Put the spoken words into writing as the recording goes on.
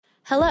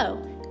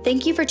Hello,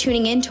 thank you for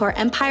tuning in to our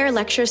Empire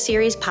Lecture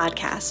Series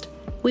podcast.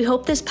 We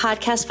hope this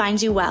podcast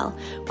finds you well,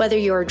 whether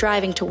you're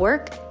driving to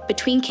work,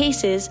 between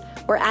cases,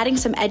 or adding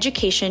some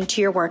education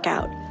to your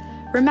workout.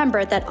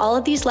 Remember that all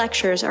of these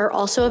lectures are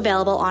also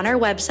available on our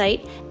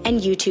website and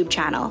YouTube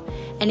channel.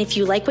 And if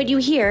you like what you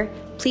hear,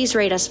 please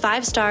rate us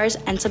 5 stars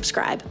and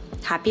subscribe.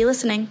 Happy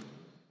listening.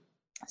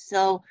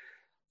 So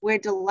we're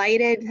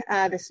delighted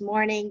this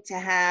morning to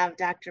have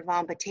Dr.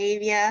 Von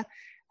Batavia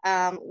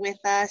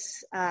with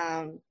us.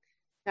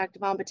 Dr.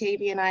 Von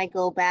Batavia and I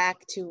go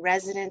back to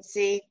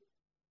residency.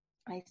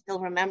 I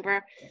still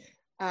remember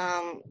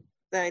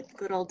the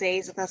good old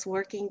days of us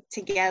working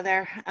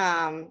together.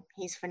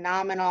 He's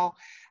phenomenal.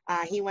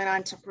 He went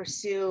on to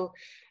pursue,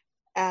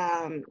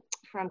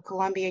 from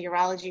Columbia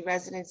Urology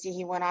residency,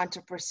 he went on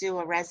to pursue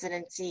a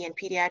residency in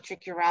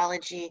pediatric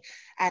urology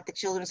at the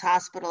Children's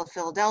Hospital of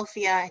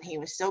Philadelphia. And he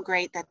was so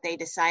great that they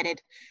decided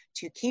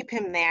to keep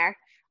him there,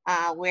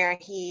 where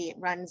he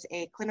runs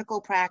a clinical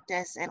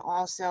practice and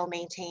also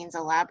maintains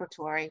a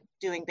laboratory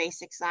doing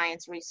basic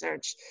science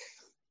research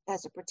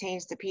as it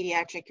pertains to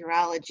pediatric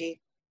urology.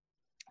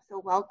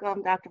 So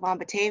welcome, Dr. Von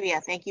Batavia.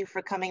 Thank you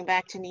for coming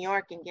back to New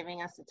York and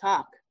giving us a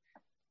talk.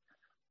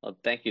 Well,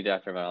 thank you,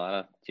 Dr.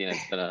 Violetta. Gina,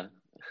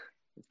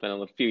 it's been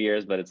a few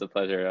years, but it's a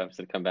pleasure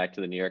to come back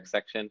to the New York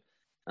section,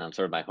 sort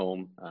of my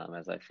home,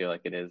 as I feel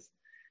like it is,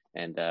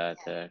 and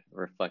to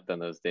reflect on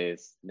those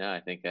days. No, I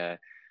think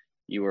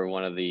you were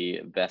one of the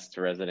best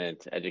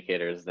resident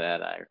educators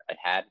that I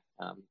had,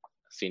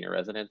 senior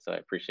resident, so I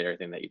appreciate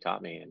everything that you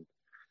taught me. And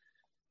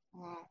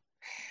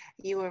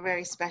you were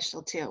very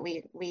special too.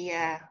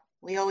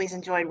 We always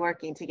enjoyed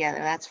working together,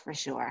 that's for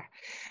sure.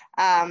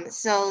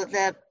 So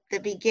the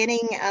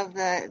beginning of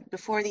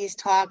before these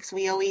talks,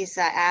 we always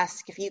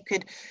ask if you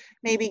could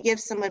maybe give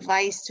some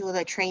advice to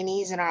the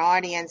trainees in our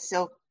audience.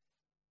 So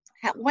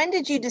when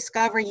did you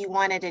discover you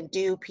wanted to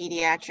do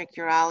pediatric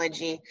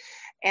urology,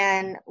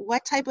 and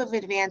what type of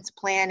advanced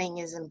planning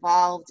is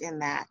involved in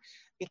that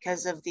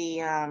because of the,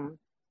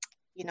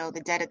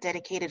 the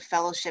dedicated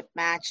fellowship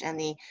match and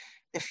the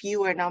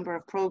fewer number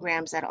of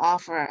programs that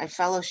offer a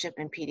fellowship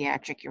in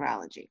pediatric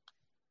urology?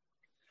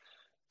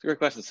 It's a great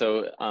question.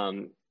 So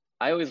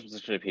I always was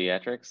interested in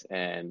pediatrics,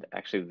 and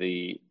actually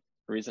the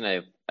reason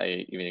I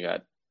even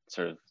got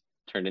sort of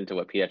turned into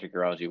what pediatric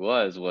urology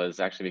was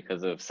actually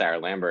because of Sarah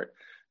Lambert,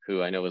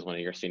 who I know was one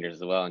of your seniors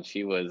as well. And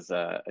she was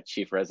a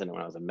chief resident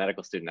when I was a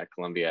medical student at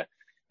Columbia.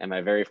 And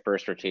my very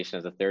first rotation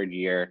as a third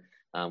year,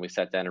 we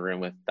sat down in a room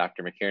with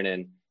Dr.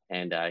 McKiernan,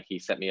 and he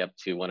sent me up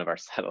to one of our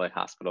satellite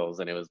hospitals.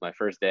 And it was my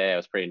first day. I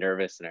was pretty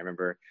nervous. And I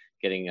remember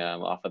getting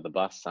off of the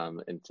bus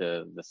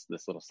into this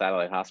little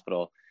satellite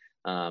hospital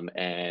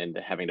and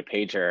having to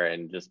page her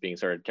and just being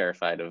sort of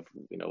terrified of,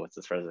 what's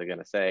this resident going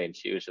to say? And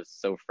she was just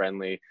so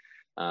friendly,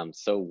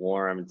 so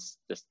warm,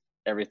 just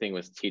everything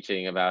was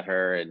teaching about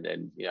her. And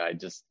I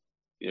just,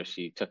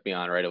 she took me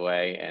on right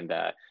away, and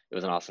it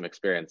was an awesome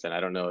experience. And I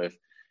don't know if,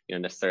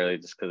 necessarily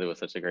just because it was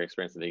such a great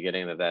experience at the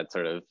beginning that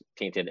sort of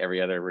tainted every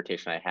other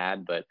rotation I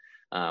had, but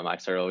I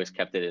sort of always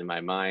kept it in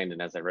my mind.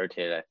 And as I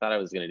rotated, I thought I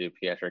was going to do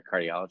pediatric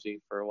cardiology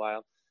for a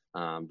while,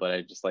 but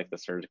I just like the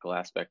surgical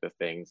aspect of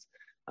things.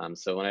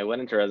 So when I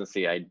went into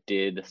residency, I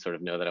did sort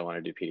of know that I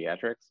wanted to do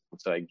pediatrics.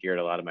 So I geared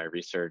a lot of my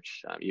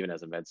research, even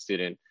as a med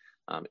student,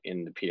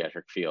 in the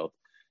pediatric field.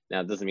 Now,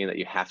 it doesn't mean that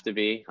you have to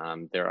be.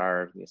 There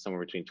are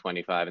somewhere between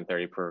 25 and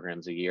 30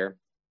 programs a year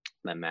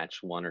that match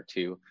 1 or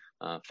 2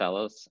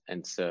 fellows.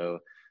 And so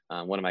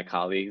one of my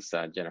colleagues,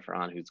 Jennifer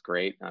Ahn, who's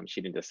great,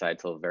 she didn't decide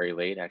till very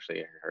late,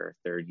 actually her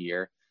third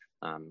year,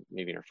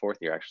 maybe in her fourth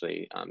year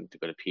actually, to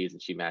go to PEDS,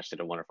 and she matched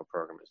at a wonderful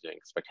program. It was doing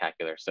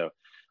spectacular. So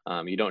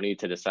you don't need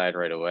to decide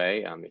right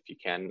away. If you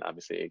can,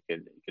 obviously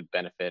it could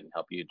benefit and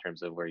help you in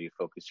terms of where you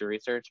focus your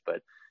research.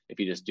 But if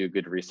you just do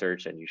good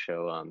research and you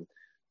show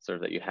sort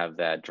of that you have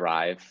that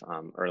drive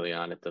early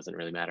on, it doesn't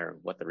really matter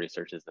what the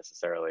research is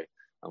necessarily.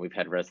 We've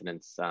had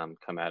residents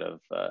come out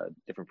of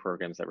different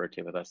programs that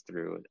rotate with us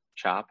through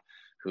CHOP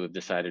who have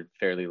decided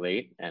fairly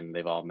late, and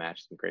they've all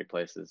matched in great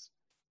places.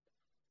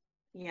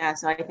 Yeah,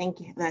 so I think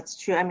that's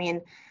true. I mean,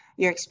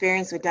 your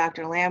experience with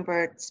Dr.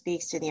 Lambert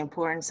speaks to the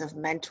importance of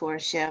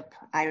mentorship.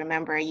 I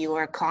remember you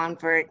were a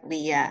convert.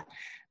 We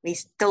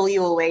stole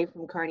you away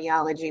from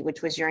cardiology,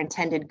 which was your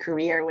intended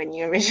career when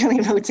you originally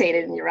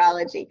rotated in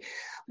urology.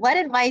 What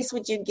advice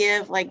would you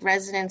give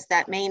residents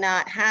that may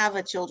not have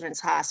a children's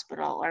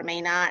hospital or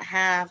may not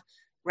have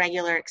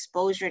regular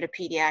exposure to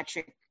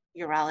pediatric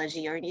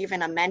urology, or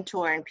even a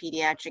mentor in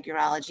pediatric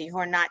urology who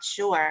are not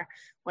sure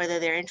whether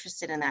they're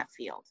interested in that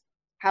field?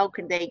 How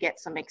could they get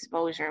some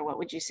exposure? What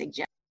would you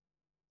suggest?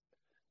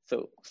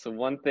 So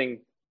one thing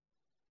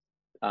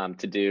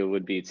to do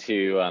would be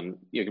to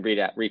you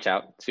can reach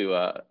out to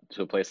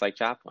a place like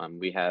CHOP.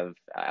 We have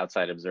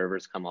outside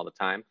observers come all the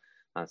time,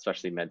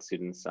 especially med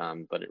students,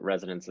 but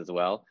residents as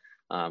well.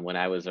 When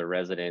I was a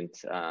resident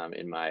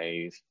in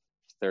my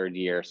third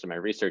year, so my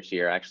research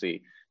year, I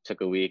actually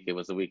took a week. It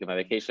was a week of my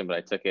vacation, but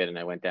I took it and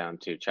I went down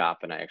to CHOP,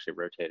 and I actually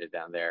rotated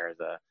down there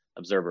as a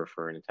observer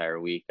for an entire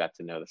week, got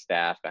to know the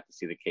staff, got to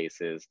see the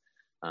cases,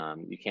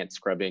 You can't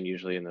scrub in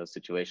usually in those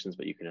situations,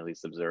 but you can at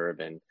least observe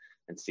and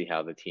see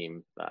how the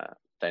team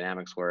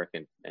dynamics work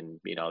and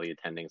meet all the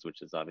attendings,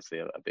 which is obviously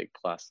a big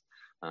plus,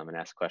 and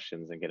ask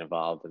questions and get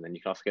involved. And then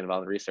you can also get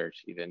involved in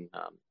research, even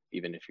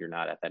if you're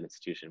not at that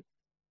institution.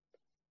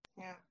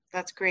 Yeah,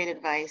 that's great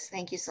advice.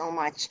 Thank you so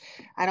much.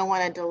 I don't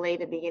want to delay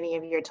the beginning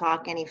of your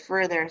talk any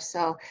further,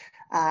 so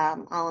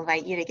I'll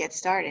invite you to get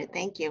started.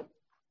 Thank you.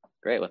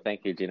 Great. Well,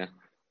 thank you, Gina.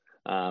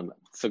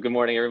 So good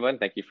morning, everyone.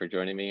 Thank you for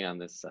joining me on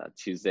this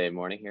Tuesday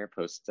morning here,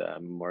 post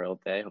Memorial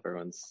Day. Hope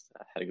everyone's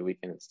had a good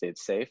weekend and stayed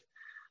safe.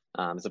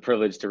 It's a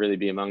privilege to really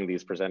be among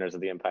these presenters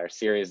of the Empire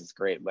series. It's a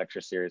great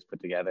lecture series put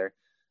together.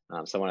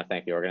 So I want to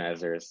thank the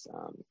organizers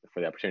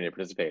for the opportunity to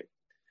participate.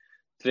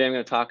 Today, I'm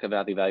going to talk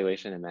about the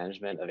evaluation and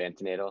management of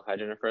antenatal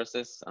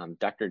hydronephrosis.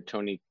 Dr.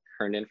 Tony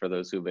Kernan, for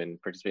those who've been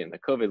participating in the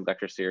COVID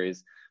lecture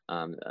series,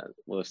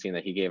 will have seen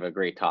that he gave a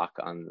great talk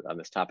on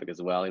this topic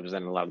as well. He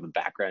presented a lot of the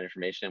background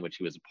information, which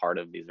he was a part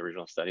of these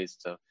original studies.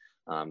 So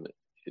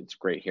it's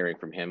great hearing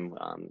from him,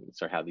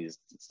 sort of how these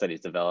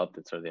studies developed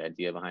and sort of the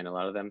idea behind a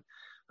lot of them.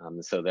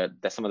 So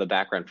that's some of the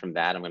background from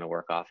that I'm going to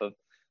work off of.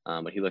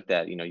 But he looked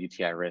at,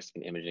 UTI risk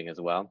and imaging as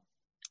well.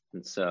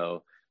 And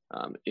so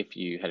if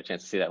you had a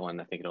chance to see that one,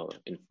 I think it'll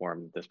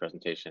inform this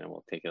presentation, and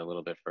we'll take it a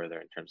little bit further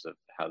in terms of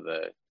how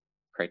the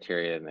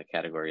criteria and the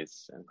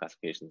categories and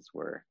classifications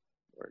were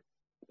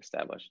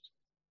established.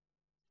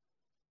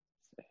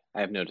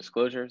 I have no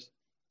disclosures.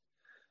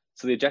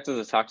 So the objectives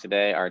of the talk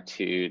today are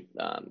to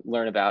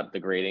learn about the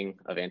grading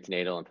of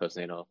antenatal and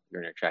postnatal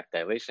urinary tract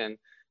dilation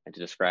and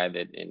to describe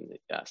it in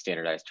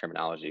standardized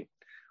terminology.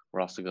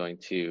 We're also going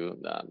to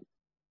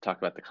talk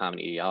about the common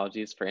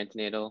etiologies for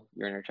antenatal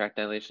urinary tract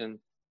dilation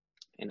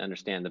and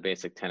understand the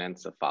basic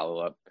tenets of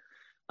follow-up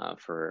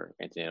for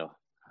antenatal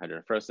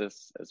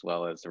hydronephrosis, as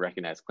well as to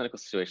recognize clinical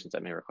situations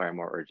that may require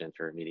more urgent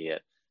or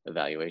immediate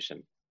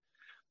evaluation.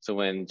 So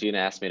when Gina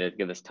asked me to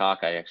give this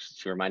talk,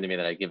 she reminded me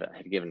that I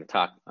had given a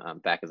talk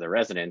back as a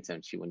resident,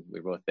 and when we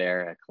were both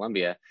there at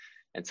Columbia.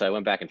 And so I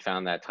went back and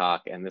found that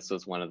talk, and this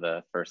was one of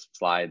the first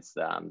slides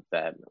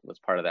that was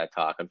part of that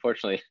talk.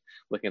 Unfortunately,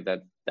 looking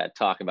at that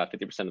talk, about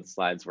 50% of the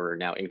slides were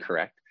now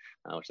incorrect,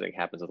 which I think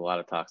happens with a lot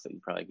of talks that you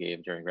probably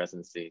gave during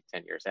residency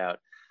 10 years out.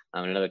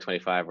 And another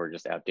 25 were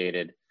just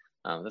outdated.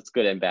 That's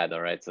good and bad though,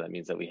 right? So that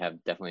means that we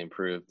have definitely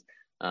improved.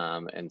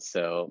 And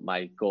so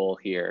my goal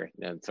here,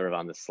 sort of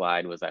on the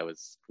slide, was I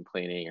was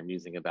complaining or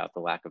musing about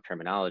the lack of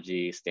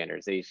terminology,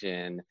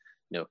 standardization,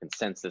 no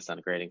consensus on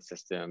grading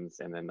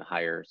systems, and then the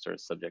higher sort of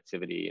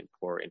subjectivity and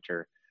poor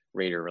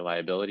inter-rater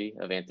reliability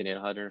of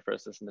antenatal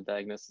hydronephrosis in the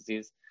diagnosed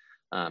disease.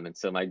 And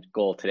so my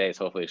goal today is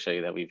hopefully to show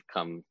you that we've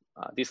come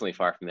decently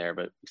far from there,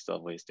 but we still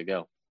have ways to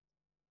go.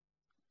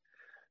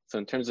 So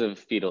in terms of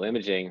fetal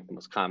imaging, the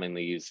most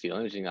commonly used fetal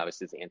imaging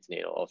obviously is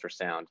antenatal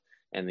ultrasound,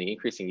 and the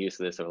increasing use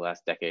of this over the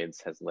last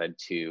decades has led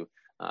to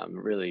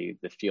really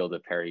the field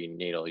of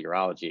perinatal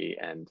urology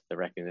and the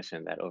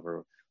recognition that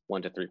over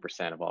 1 to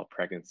 3% of all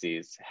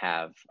pregnancies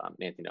have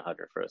antenatal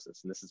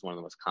hydronephrosis, and this is one of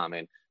the most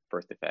common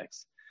birth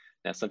defects.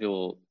 Now, some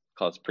people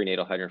call it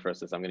prenatal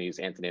hydronephrosis. I'm going to use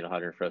antenatal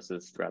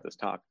hydronephrosis throughout this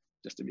talk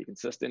just to be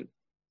consistent.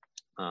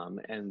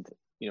 And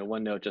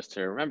one note just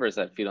to remember is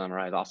that fetal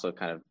MRI has also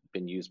kind of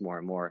been used more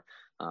and more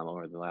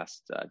over the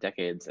last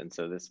decades, and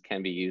so this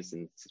can be used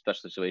in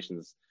special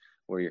situations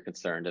where you're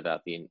concerned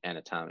about the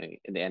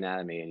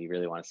anatomy, and you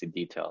really want to see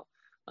detail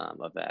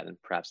of that, and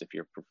perhaps if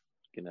you're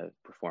going to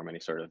perform any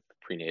sort of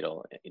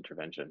prenatal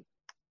intervention.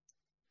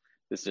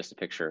 This is just a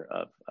picture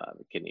of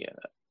the kidney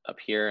up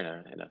here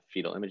in a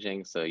fetal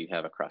imaging. So you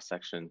have a cross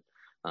section,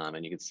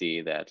 and you can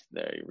see that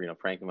the renal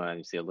parenchyma, and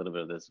you see a little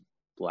bit of this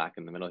black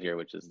in the middle here,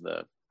 which is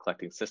the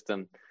collecting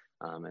system.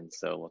 And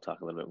so we'll talk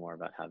a little bit more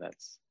about how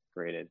that's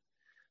graded.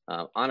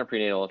 On a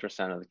prenatal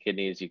ultrasound of the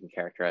kidneys, you can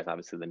characterize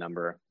obviously the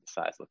number,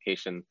 size,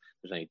 location. If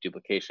there's any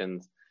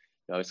duplications,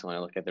 you always want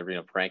to look at the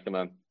renal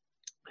parenchyma,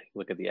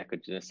 look at the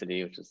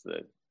echogenicity, which is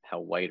how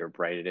white or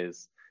bright it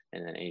is,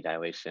 and then any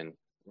dilation.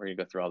 We're going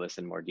to go through all this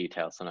in more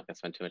detail, so I'm not going to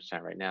spend too much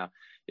time right now.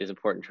 It is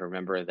important to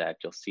remember that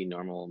you'll see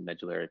normal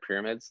medullary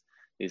pyramids.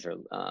 These are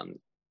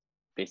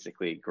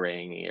basically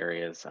graying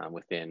areas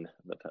within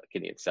the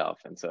kidney itself.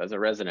 And so as a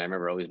resident, I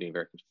remember always being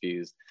very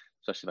confused,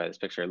 especially by this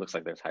picture. It looks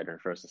like there's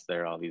hydronephrosis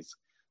there, all these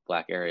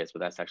black areas, but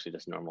that's actually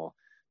just normal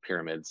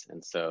pyramids.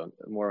 And so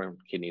the more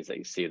kidneys that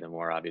you see, the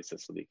more obvious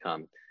this will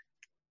become.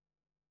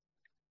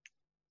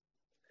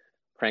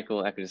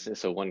 Parenchymal echogenicity,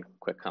 so one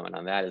quick comment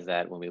on that is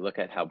that when we look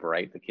at how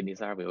bright the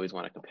kidneys are, we always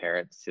want to compare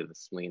it to the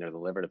spleen or the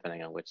liver,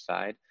 depending on which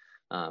side.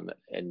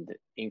 And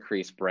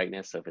increased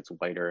brightness, so if it's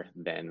whiter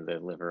than the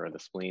liver or the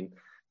spleen,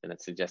 then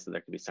it suggests that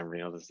there could be some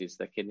renal disease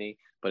to the kidney,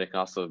 but it can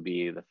also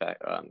be the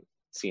fact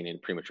seen in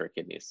premature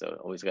kidneys. So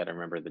always got to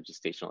remember the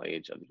gestational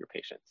age of your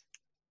patient.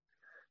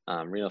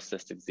 Renal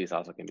cystic disease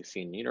also can be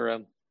seen in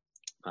utero.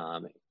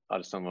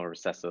 Autosomal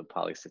recessive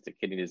polycystic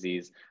kidney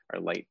disease are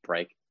light,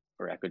 bright,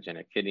 or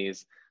echogenic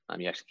kidneys.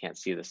 You actually can't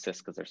see the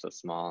cysts because they're so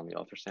small in the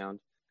ultrasound.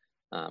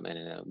 And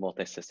in a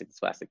multicystic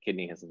dysplastic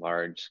kidney has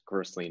large,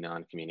 grossly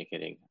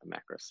non-communicating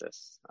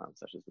macrocysts,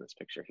 such as in this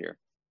picture here.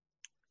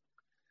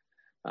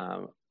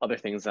 Other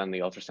things on the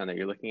ultrasound that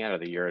you're looking at are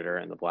the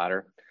ureter and the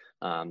bladder.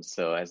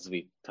 So as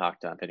we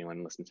talked, if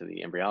anyone listened to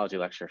the embryology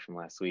lecture from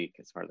last week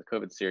as part of the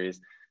COVID series,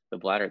 the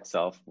bladder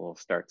itself will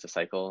start to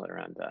cycle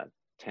around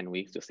 10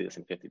 weeks. You'll see this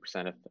in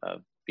 50%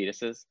 of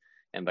fetuses.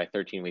 And by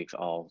 13 weeks,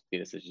 all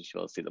fetuses, you should be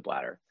able to see the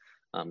bladder.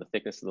 The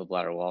thickness of the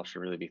bladder wall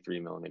should really be 3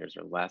 millimeters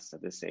or less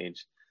at this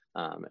age.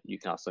 You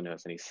can also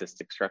notice any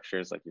cystic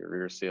structures like your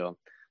urocele.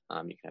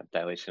 You can have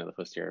dilation of the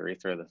posterior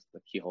urethra, the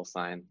keyhole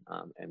sign,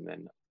 and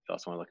then you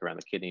also want to look around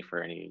the kidney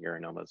for any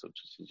uranomas, which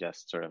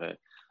suggests sort of a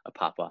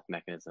pop-off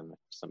mechanism if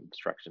some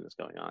obstruction is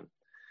going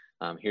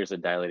on. Here's a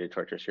dilated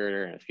tortuous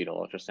ureter and a fetal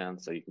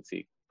ultrasound, so you can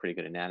see pretty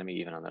good anatomy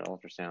even on that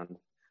ultrasound.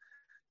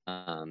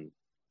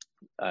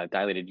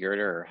 Dilated ureter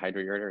or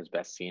hydroureter is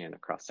best seen in a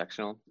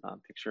cross-sectional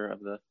picture of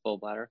the full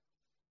bladder.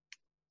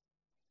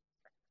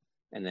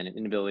 And then an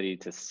inability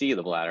to see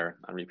the bladder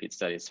on repeat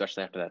studies,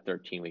 especially after that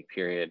 13-week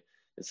period,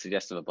 is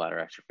suggestive of bladder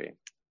atrophy.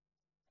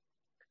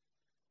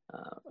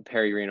 A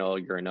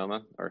perirenal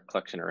urinoma or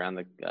collection around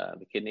the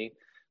kidney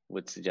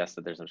would suggest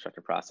that there's an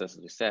obstructive process,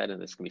 as we said,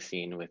 and this can be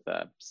seen with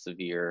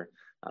severe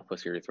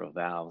posterior urethral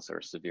valves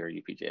or severe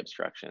UPJ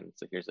obstruction.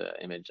 So here's an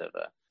image of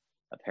a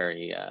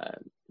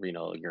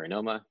perirenal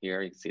urinoma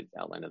here. You can see it's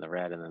outlined in the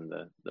red, and then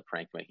the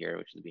parenchyma here,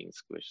 which is being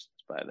squished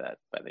by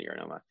the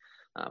urinoma.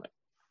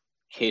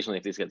 Occasionally,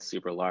 if these get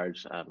super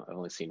large, I've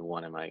only seen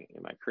one in my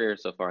career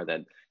so far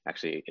that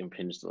actually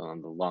impinged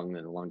on the lung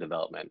and the lung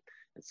development,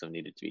 and so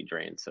needed to be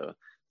drained. So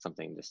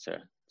something just to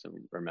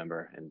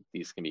remember, and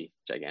these can be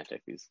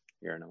gigantic, these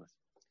uranomas.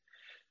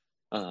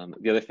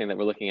 The other thing that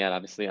we're looking at,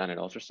 obviously, on an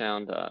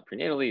ultrasound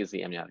prenatally is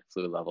the amniotic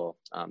fluid level.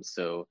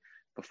 So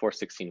before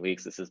 16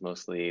 weeks, this is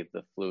mostly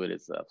the fluid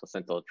is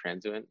placental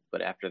transient,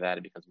 but after that,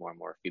 it becomes more and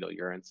more fetal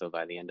urine. So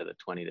by the end of the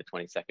 20 to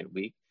 22nd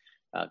week,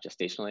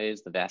 gestational age,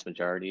 the vast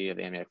majority of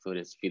amniotic fluid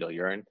is fetal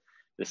urine.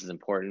 This is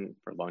important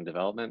for lung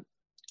development.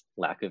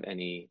 Lack of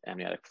any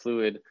amniotic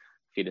fluid,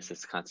 fetus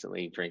is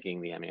constantly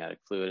drinking the amniotic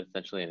fluid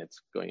essentially, and it's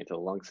going into the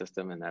lung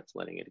system, and that's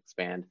letting it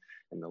expand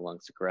and the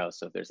lungs to grow.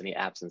 So if there's any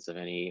absence of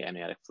any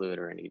amniotic fluid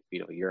or any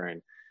fetal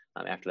urine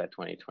after that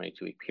 20 to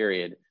 22 week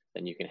period,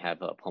 then you can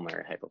have a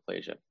pulmonary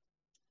hypoplasia.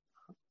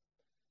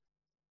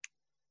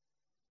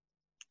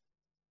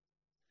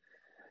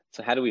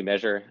 So how do we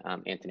measure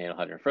antenatal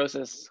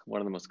hydronephrosis? One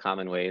of the most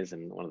common ways,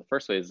 and one of the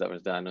first ways that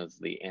was done, was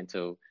the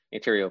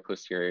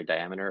anterior-posterior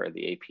diameter, or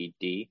the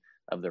APD,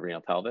 of the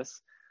renal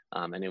pelvis.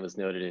 And it was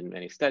noted in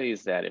many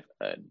studies that if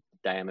a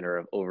diameter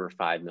of over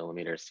 5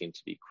 millimeters seemed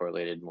to be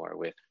correlated more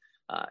with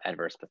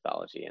adverse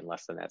pathology, and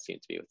less than that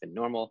seemed to be within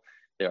normal.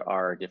 There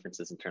are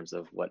differences in terms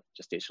of what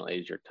gestational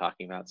age you're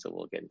talking about, so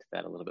we'll get into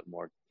that a little bit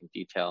more in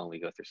detail when we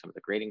go through some of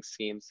the grading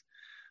schemes.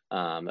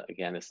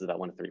 Again, this is about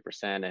 1 to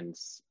 3%, and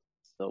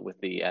so with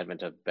the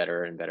advent of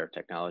better and better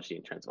technology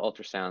in terms of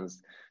ultrasounds,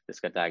 this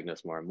got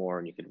diagnosed more and more,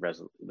 and you could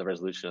the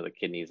resolution of the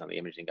kidneys on the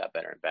imaging got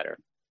better and better.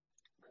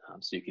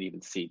 So you could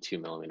even see 2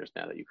 millimeters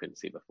now that you couldn't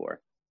see before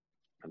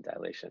from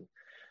dilation.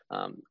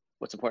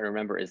 What's important to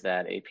remember is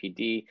that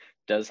APD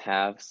does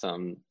have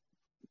some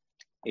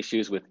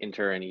issues with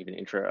inter and even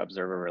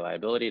intra-observer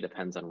reliability. It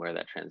depends on where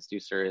that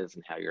transducer is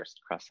and how you're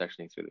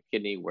cross-sectioning through the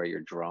kidney, where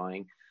you're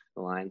drawing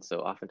the line. So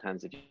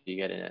oftentimes if you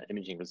get an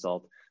imaging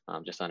result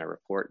just on a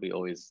report, we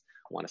always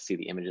want to see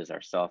the images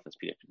ourselves as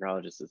pediatric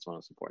urologists. It's one of the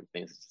most important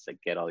things, is just like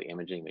get all the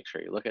imaging, make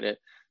sure you look at it.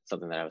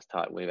 Something that I was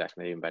taught way back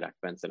maybe by Dr.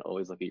 Benson,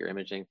 always look at your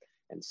imaging.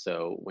 And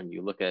so when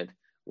you look at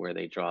where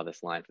they draw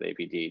this line for the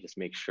APD, just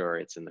make sure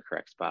it's in the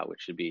correct spot,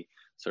 which should be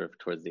sort of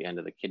towards the end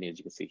of the kidney, as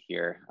you can see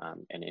here,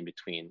 and in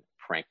between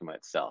parenchyma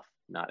itself,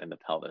 not in the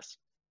pelvis.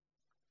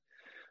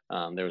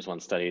 There was one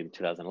study in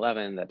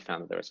 2011 that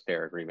found that there was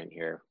fair agreement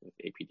here with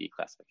APD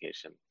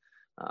classification.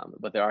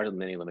 But there are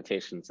many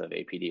limitations of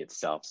APD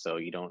itself. So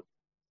you don't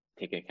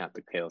take into account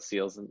the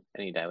calyceals and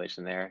any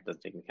dilation there. It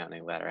doesn't take into account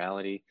any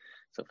laterality.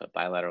 So if a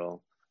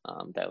bilateral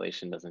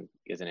dilation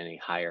isn't any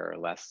higher or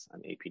less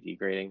on APD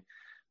grading.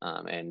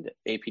 And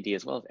APD,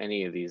 as well as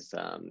any of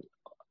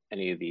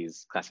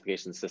these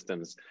classification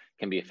systems,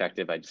 can be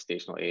affected by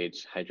gestational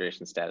age,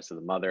 hydration status of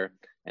the mother,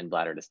 and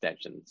bladder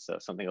distension. So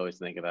something always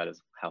to think about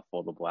is how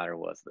full the bladder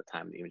was at the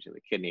time of the imaging of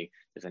the kidney. If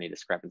there's any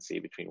discrepancy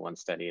between one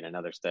study and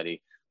another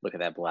study, look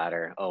at that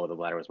bladder. Oh, the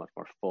bladder was much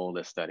more full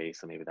this study,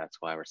 so maybe that's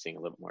why we're seeing a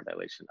little more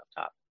dilation up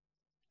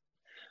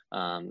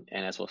top.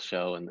 And as we'll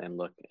show and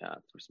look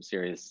for some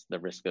series, the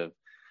risk of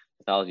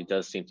pathology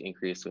does seem to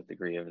increase with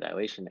degree of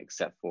dilation,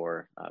 except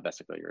for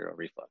vesicular ureteral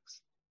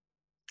reflux.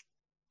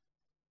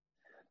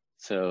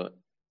 So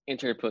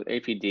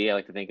APD, I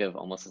like to think of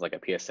almost as like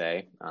a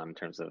PSA in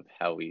terms of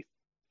how we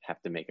have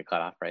to make a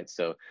cutoff, right?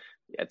 So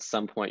at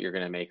some point you're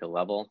going to make a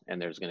level,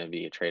 and there's going to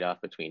be a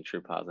trade-off between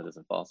true positives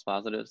and false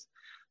positives.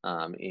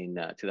 In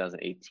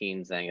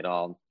 2018, Zhang et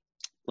al.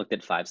 Looked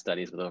at 5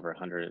 studies with over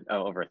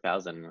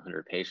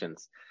 1,100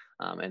 patients,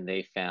 and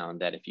they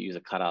found that if you use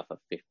a cutoff of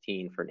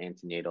 15 for an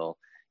antenatal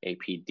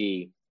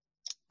APD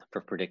for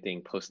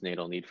predicting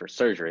postnatal need for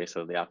surgery,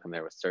 so the outcome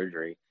there was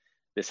surgery,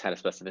 this had a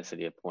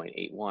specificity of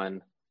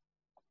 0.81,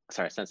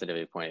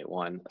 sensitivity of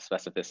 0.81, a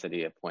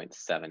specificity of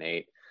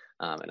 0.78,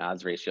 an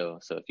odds ratio.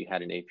 So if you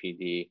had an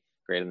APD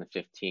greater than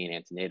 15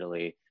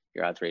 antenatally,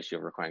 your odds ratio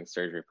of requiring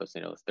surgery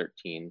postnatal is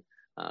 13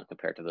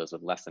 compared to those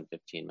with less than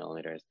 15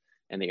 millimeters.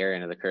 And the area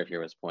under the curve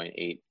here was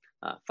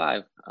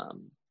 0.85,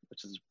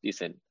 which is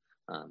decent,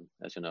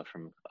 as you know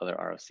from other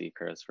ROC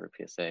curves for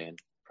PSA and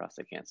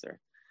prostate cancer.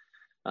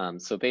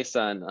 So based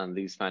on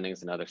these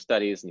findings and other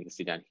studies, and you can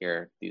see down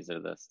here, these are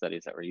the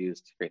studies that were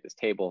used to create this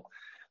table.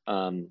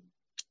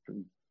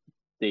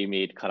 They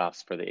made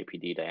cutoffs for the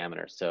APD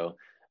diameter. So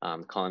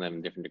calling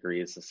them different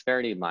degrees of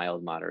severity: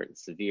 mild, moderate, and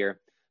severe.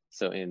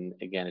 So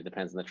again, it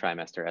depends on the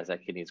trimester. As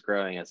that kidney is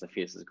growing, as the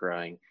fetus is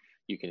growing,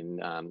 you can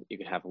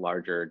have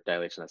larger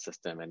dilation of the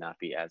system and not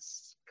be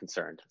as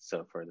concerned.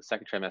 So for the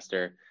second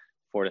trimester,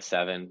 4 to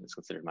 7 is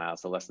considered mild.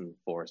 So less than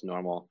 4 is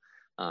normal.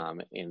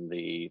 In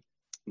the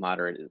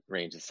moderate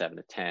range is 7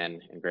 to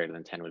 10, and greater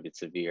than 10 would be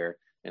severe.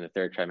 In the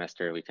third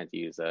trimester, we tend to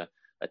use a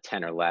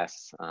 10 or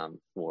less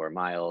for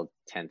mild,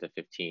 10 to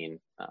 15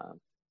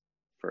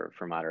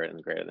 for moderate,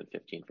 and greater than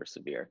 15 for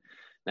severe.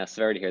 Now,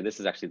 severity here, this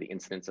is actually the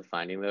incidence of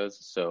finding those.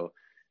 So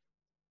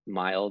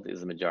mild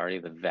is the majority,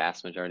 the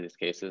vast majority of these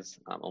cases,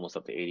 almost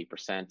up to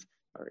 80%,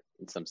 or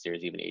in some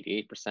series even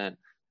 88%.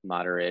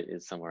 Moderate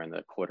is somewhere in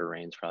the quarter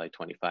range, probably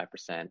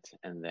 25%,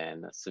 and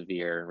then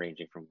severe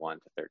ranging from 1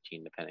 to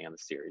 13, depending on the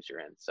series you're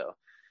in. So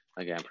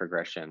again,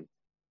 progression.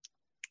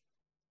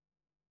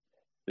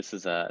 This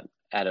is out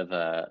of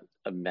a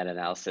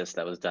meta-analysis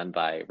that was done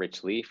by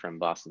Rich Lee from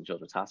Boston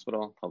Children's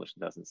Hospital, published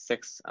in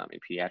 2006 in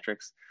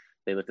pediatrics.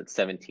 They looked at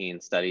 17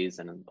 studies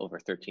and over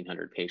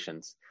 1,300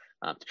 patients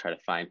to try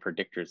to find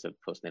predictors of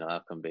postnatal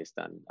outcome based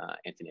on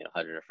antenatal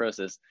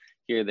hydronephrosis.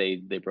 Here,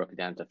 they broke it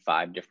down to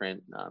 5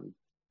 different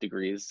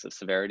degrees of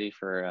severity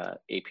for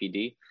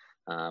APD.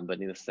 But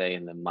needless to say,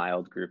 in the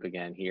mild group,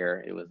 again,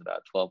 here, it was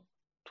about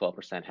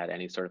 12% had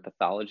any sort of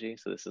pathology.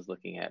 So this is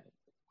looking at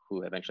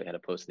who eventually had a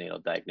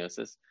postnatal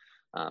diagnosis.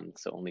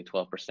 So only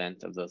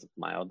 12% of those with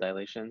mild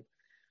dilation,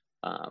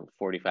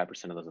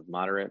 45% of those with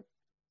moderate,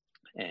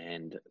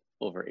 and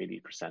over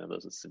 80% of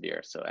those with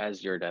severe. So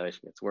as your dilation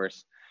gets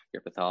worse,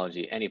 your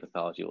pathology, any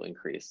pathology, will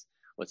increase.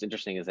 What's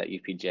interesting is that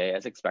UPJ,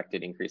 as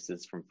expected,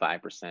 increases from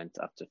 5%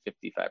 up to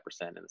 55%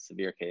 in the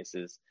severe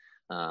cases.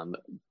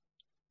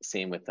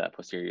 Same with that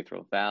posterior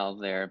urethral valve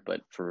there,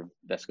 but for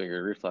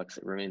vesicular reflux,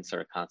 it remains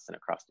sort of constant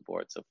across the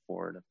board. So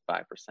 4 to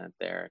 5%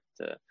 there,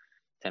 to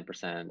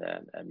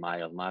 10% at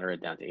mild,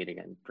 moderate, down to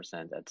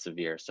 80% at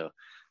severe. So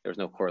there's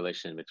no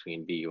correlation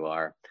between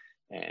VUR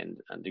and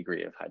a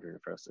degree of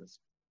hydronephrosis.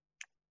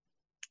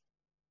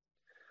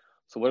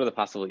 So what are the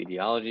possible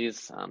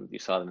etiologies? You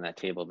saw them in that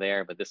table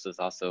there, but this was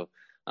also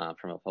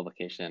from a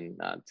publication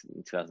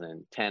in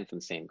 2010 from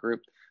the same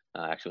group.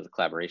 Actually, it was a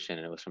collaboration,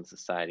 and it was from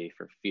Society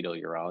for Fetal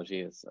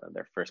Urology. It's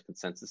their first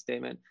consensus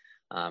statement.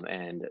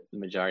 And the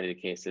majority of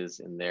the cases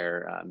in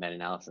their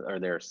meta-analysis or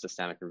their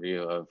systemic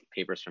review of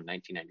papers from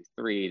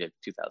 1993 to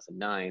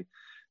 2009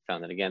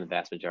 found that, again, the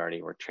vast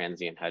majority were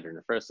transient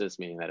hydronephrosis,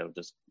 meaning that it would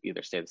just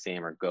either stay the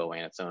same or go away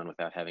on its own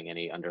without having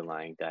any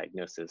underlying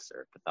diagnosis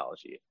or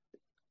pathology.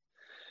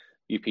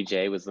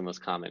 UPJ was the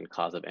most common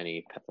cause of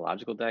any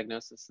pathological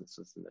diagnosis. This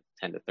was in the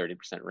 10 to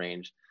 30%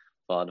 range,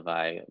 followed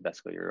by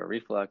vesicular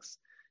reflux,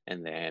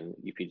 and then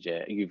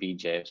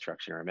UVJ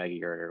obstruction or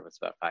megaurethra was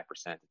about 5%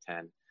 to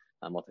 10.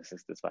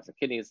 Multicystic dysplastic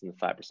kidneys in the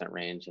 5%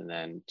 range, and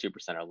then 2%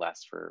 or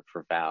less for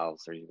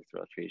valves or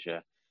urethral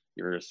atresia,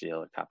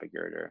 ureterocele, ectopic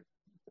ureter,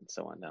 and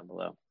so on down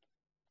below.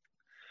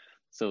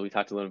 So we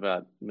talked a little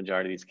about the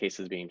majority of these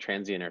cases being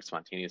transient or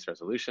spontaneous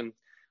resolution.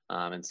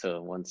 And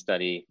so one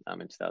study in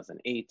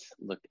 2008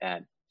 looked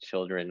at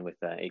children with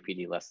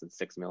APD less than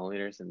 6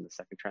 millimeters in the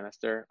second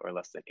trimester or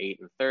less than 8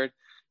 in the third,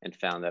 and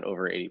found that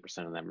over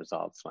 80% of them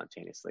resolved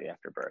spontaneously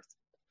after birth.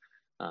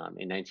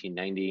 In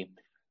 1990,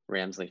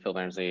 Phil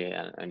Ramsey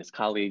and his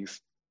colleagues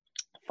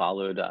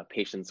followed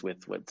patients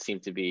with what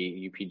seemed to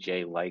be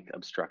UPJ-like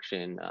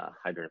obstruction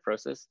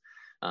hydronephrosis.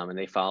 And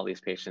they followed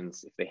these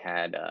patients if they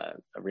had a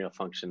renal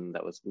function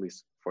that was at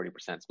least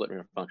 40%, split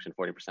renal function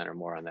 40% or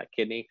more on that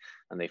kidney,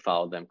 and they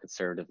followed them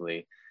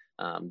conservatively.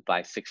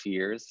 By 6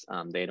 years,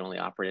 they had only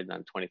operated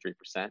on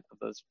 23%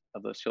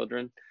 of those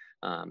children,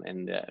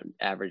 and the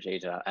average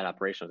age at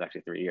operation was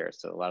actually 3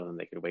 years, so a lot of them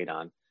they could wait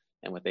on.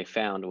 And what they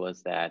found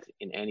was that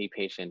in any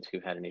patient who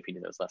had an APD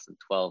that was less than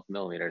 12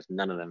 millimeters,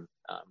 none of them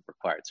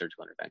required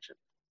surgical intervention.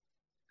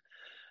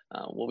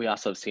 What we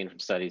also have seen from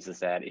studies is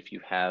that if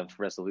you have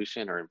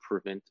resolution or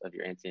improvement of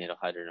your antenatal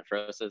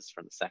hydronephrosis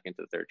from the second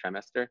to the third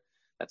trimester,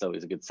 that's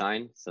always a good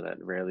sign. So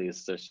that rarely is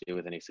associated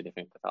with any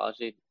significant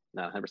pathology.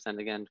 Not 100%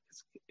 again,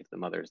 because if the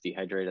mother is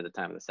dehydrated at the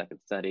time of the second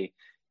study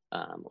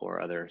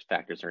or other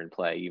factors are in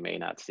play, you may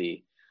not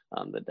see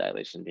the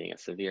dilation being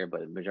as severe,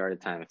 but the majority of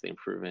the time, if the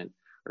improvement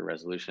or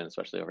resolution,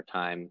 especially over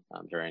time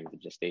during the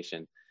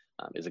gestation,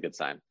 is a good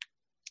sign.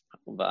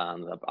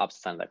 The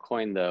opposite side of that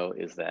coin, though,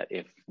 is that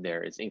if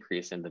there is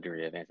increase in the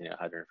degree of antenatal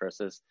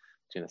hydronephrosis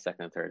between the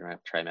second and third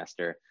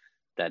trimester,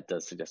 that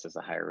does suggest there's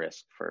a higher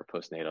risk for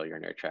postnatal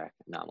urinary tract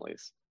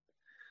anomalies.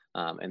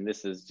 And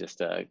this is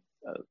just a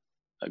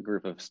a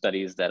group of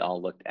studies that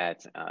all looked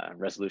at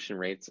resolution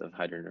rates of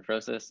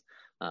hydronephrosis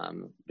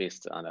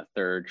based on a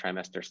third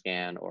trimester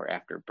scan or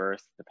after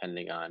birth,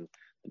 depending on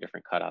the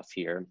different cutoffs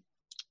here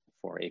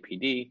for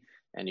APD.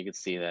 And you can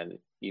see that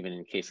even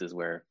in cases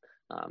where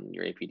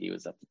your APD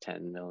was up to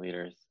 10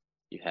 milliliters,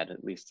 you had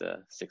at least a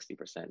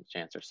 60%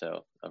 chance or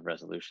so of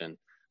resolution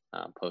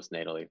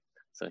postnatally.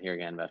 So here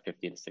again, about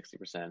 50 to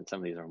 60%. Some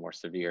of these are more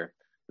severe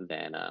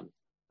than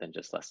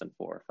just less than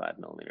 4 or 5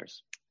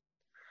 millimeters.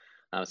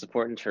 It's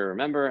important to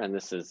remember, and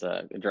this is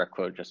a direct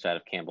quote just out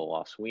of Campbell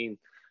Walsh Wien,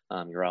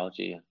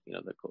 urology,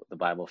 the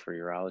Bible for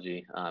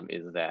urology,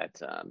 is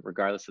that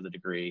regardless of the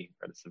degree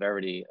or the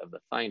severity of the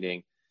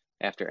finding,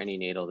 after any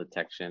natal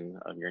detection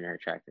of urinary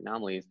tract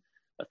anomalies,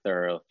 a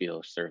thorough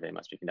fetal survey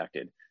must be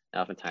conducted.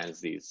 Now, oftentimes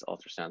these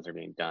ultrasounds are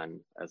being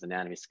done as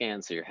anatomy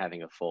scans, so you're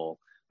having a full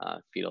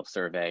fetal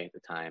survey at the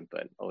time,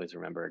 but always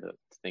remember to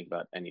think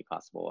about any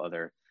possible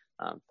other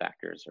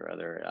factors or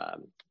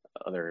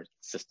other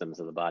systems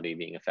of the body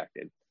being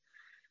affected.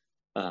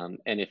 And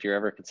if you're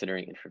ever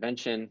considering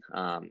intervention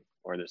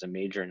or there's a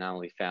major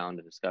anomaly found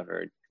and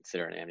discovered,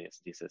 consider an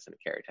amniocentesis and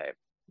a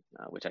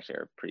karyotype, which actually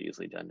are pretty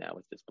easily done now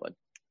with just blood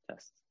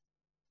tests.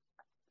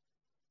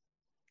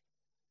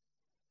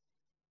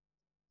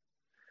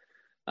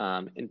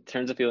 In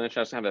terms of fetal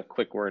interest, I have a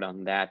quick word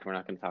on that. We're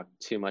not going to talk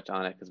too much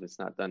on it because it's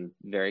not done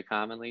very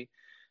commonly.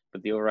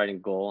 But the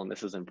overriding goal, and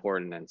this is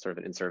important and sort of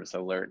an in-service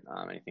alert,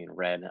 anything in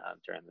red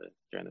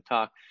during the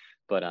talk,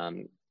 but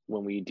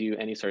when we do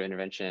any sort of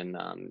intervention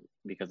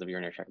because of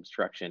urinary tract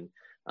obstruction,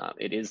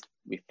 it is,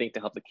 we think, to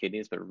help the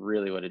kidneys, but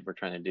really what we're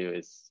trying to do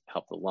is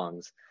help the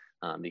lungs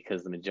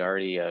because the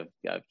majority of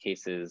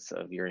cases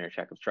of urinary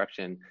tract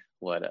obstruction,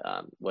 what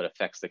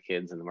affects the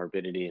kids and the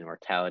morbidity and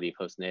mortality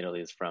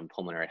postnatally is from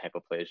pulmonary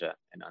hypoplasia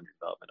and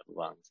underdevelopment of the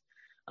lungs.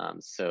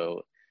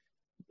 So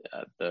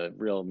the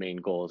real main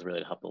goal is really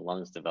to help the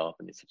lungs develop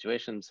in these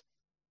situations.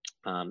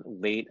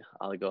 Late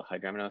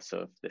oligohydramnios,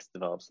 so if this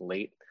develops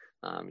late,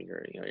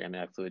 your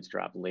amniotic fluids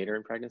drop later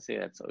in pregnancy,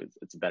 it's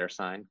a better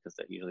sign because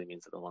that usually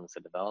means that the lungs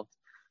have developed.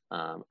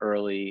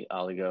 Early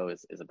oligo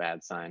is a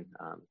bad sign. It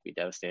can be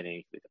devastating.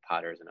 It can lead to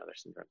Potters and other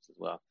syndromes as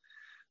well.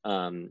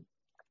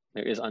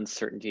 There is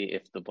uncertainty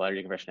if the bladder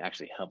decompression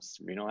actually helps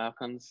renal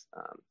outcomes.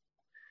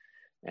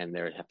 And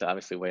they would have to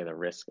obviously weigh the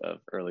risk of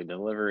early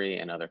delivery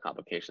and other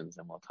complications,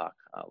 and we'll talk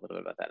a little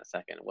bit about that in a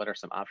second. What are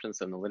some options?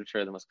 So in the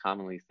literature, the most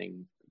commonly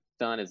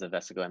done is a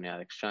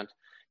vesicoamniotic shunt,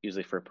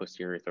 usually for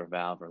posterior urethral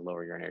valve or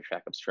lower urinary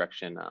tract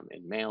obstruction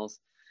in males.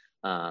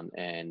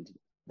 And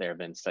there have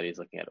been studies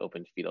looking at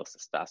open fetal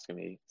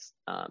cystoscopy,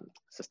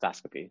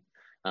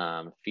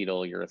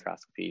 fetal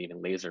urethrostomy, even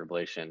laser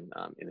ablation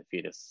in the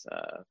fetus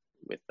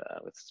with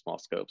small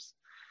scopes.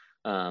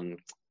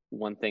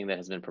 One thing that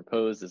has been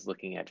proposed is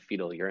looking at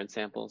fetal urine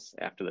samples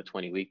after the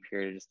 20-week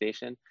period of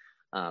gestation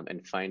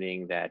and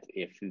finding that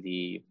if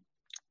the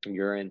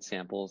urine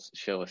samples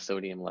show a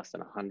sodium less than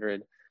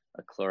 100,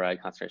 a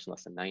chloride concentration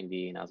less than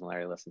 90, an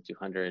osmolarity less than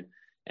 200,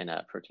 and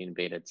a protein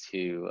beta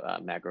 2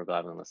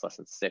 macroglobulin less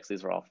than 6,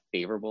 these were all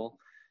favorable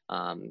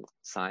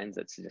signs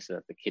that suggested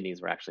that the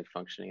kidneys were actually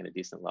functioning at a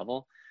decent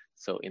level.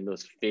 So in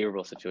those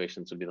favorable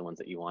situations would be the ones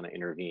that you want to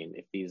intervene.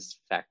 If these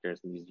factors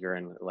and these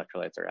urine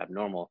electrolytes are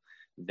abnormal,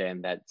 then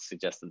that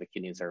suggests that the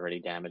kidneys are already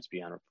damaged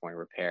beyond point of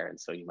repair. And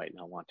so you might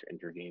not want to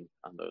intervene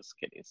on those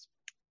kidneys.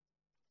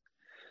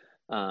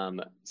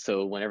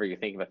 So whenever you're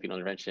thinking about fetal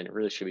intervention, it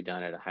really should be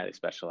done at a highly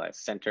specialized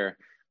center.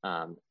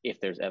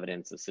 If there's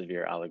evidence of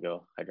severe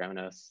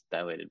oligohydramnios,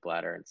 dilated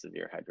bladder, and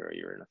severe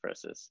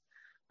hydrourinonephrosis.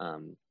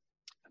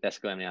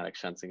 Vesicoamniotic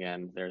shunts,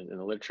 again, there's in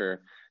the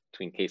literature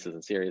between cases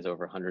and series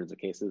over hundreds of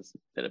cases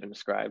that have been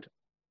described.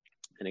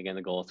 And again,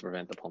 the goal is to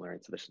prevent the pulmonary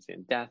insufficiency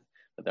and death,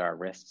 but there are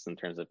risks in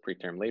terms of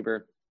preterm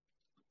labor,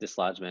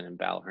 dislodgement, and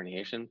bowel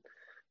herniation.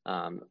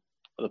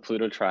 The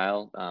Pluto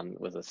trial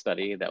was a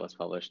study that was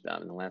published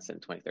in the Lancet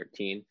in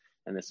 2013,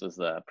 and this was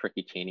the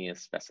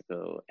percutaneous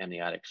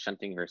vesicoamniotic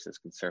shunting versus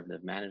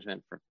conservative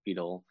management for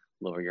fetal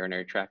lower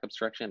urinary tract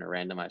obstruction, a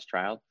randomized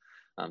trial.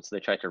 So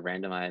they tried to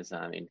randomize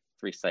in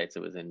 3 sites.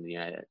 It was in the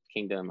United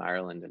Kingdom,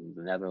 Ireland, and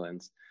the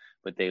Netherlands,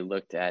 but they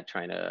looked at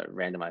trying to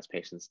randomize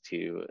patients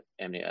to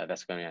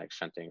vesicoamniotic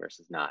shunting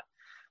versus not.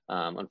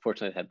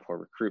 Unfortunately, it had poor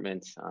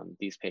recruitment.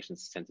 These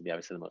patients tend to be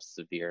obviously the most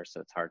severe, so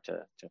it's hard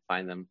to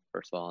find them,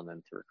 first of all, and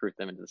then to recruit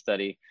them into the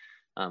study.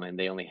 And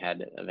they only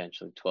had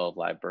eventually 12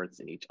 live births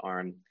in each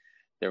arm.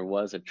 There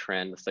was a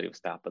trend, the study was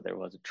stopped, but there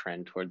was a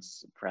trend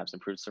towards perhaps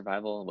improved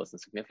survival. It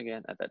wasn't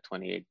significant at that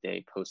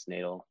 28-day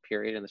postnatal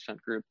period in the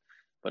shunt group,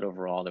 but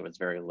overall there was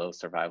very low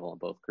survival in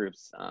both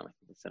groups. I think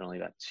they said only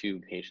about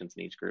 2 patients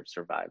in each group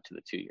survived to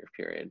the 2-year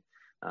period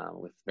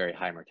with very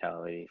high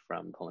mortality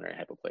from pulmonary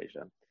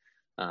hypoplasia.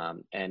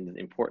 And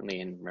importantly,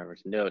 and remember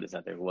to note, is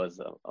that there was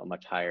a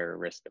much higher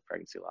risk of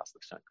pregnancy loss in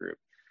the shunt group.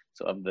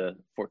 So of the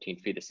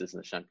 14 fetuses in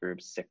the shunt group,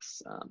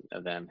 6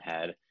 of them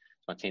had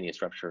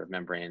spontaneous rupture of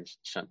membranes,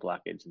 shunt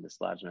blockage, and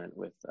dislodgement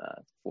with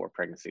 4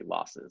 pregnancy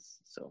losses.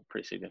 So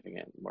pretty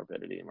significant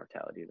morbidity and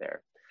mortality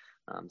there.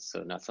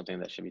 So not something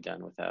that should be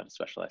done without a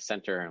specialized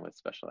center and with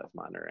specialized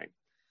monitoring.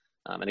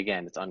 And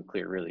again, it's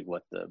unclear really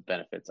what the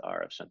benefits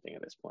are of shunting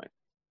at this point.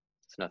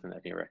 It's nothing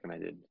that can be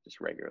recommended just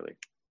regularly.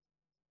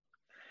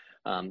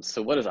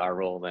 So what is our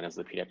role then as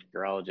the pediatric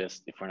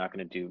urologist if we're not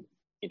going to do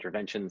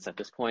interventions at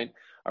this point?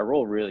 Our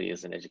role really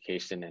is in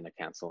education and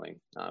counseling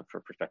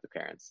for prospective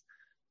parents.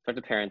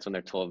 Prospective parents, when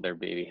they're told their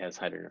baby has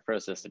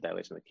hydronephrosis, a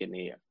dilation of the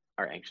kidney,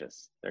 are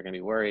anxious. They're going to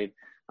be worried.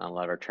 A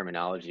lot of our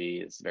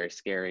terminology is very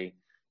scary.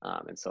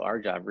 And so our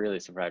job really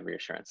is to provide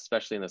reassurance,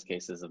 especially in those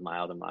cases of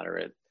mild and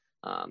moderate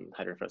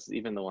hydronephrosis.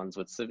 Even the ones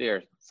with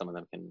severe, some of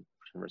them can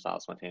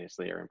resolve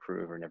spontaneously or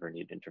improve or never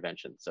need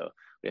intervention. So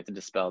we have to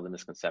dispel the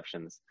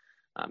misconceptions.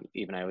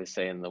 Even I always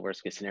say in the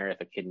worst case scenario,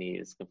 if a kidney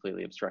is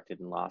completely obstructed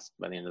and lost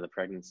by the end of the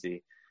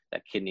pregnancy,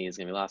 that kidney is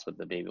going to be lost, but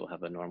the baby will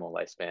have a normal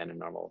lifespan and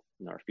normal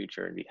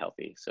future and be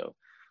healthy. So,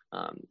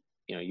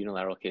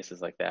 unilateral cases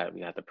like that,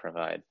 we have to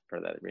provide for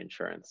that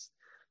reinsurance.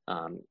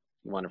 You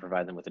want to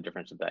provide them with a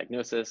differential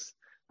diagnosis.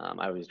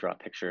 I always draw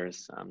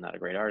pictures. I'm not a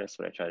great artist,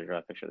 but I try to draw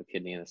a picture of the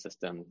kidney in the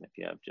system. If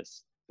you have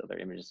just other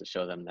images to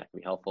show them, that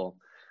can be helpful.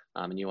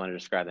 And you want to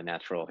describe the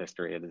natural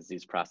history of the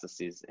disease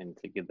processes and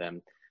to give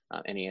them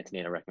any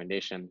antenatal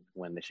recommendation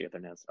when they should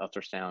get their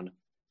ultrasound.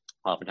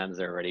 Oftentimes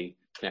they're already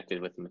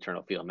connected with the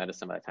maternal fetal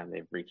medicine by the time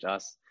they've reached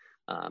us.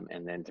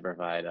 And then to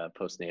provide a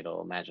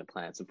postnatal management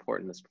plan. It's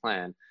important, this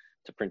plan,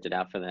 to print it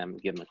out for them,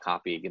 give them a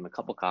copy, give them a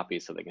couple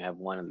copies so they can have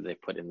one that they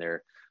put in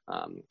their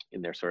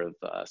sort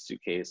of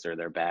suitcase or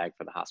their bag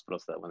for the hospital,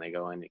 so that when they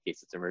go in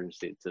case it's an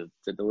emergency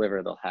to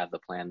deliver, they'll have the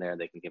plan there.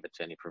 They can give it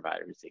to any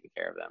provider who's taking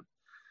care of them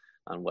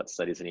on what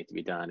studies that need to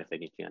be done, if they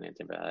need to be on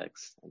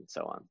antibiotics, and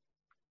so on.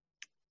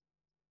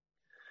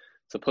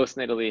 So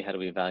postnatally, how do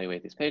we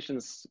evaluate these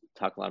patients?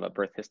 Talk a lot about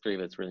birth history,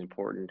 but it's really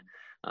important.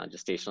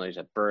 Gestational age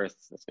at birth,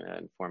 that's going to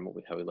inform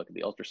how we look at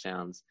the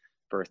ultrasounds,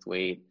 birth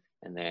weight,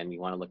 and then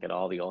you want to look at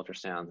all the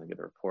ultrasounds and get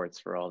the reports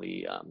for all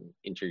the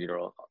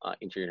intrauterine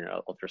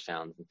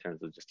ultrasounds in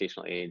terms of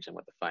gestational age and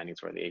what the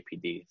findings were, the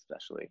APD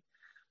especially.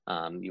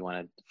 You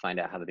want to find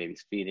out how the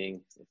baby's feeding,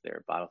 if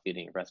they're bottle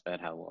feeding or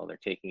breastfed, how well they're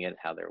taking it,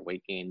 how their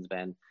weight gain's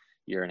been,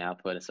 urine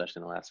output,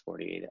 especially in the last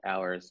 48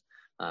 hours,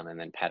 and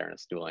then pattern of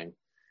stooling.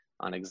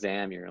 On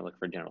exam, you're going to look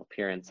for general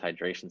appearance,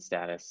 hydration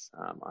status.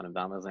 On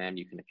abdominal exam,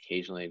 you can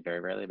occasionally, very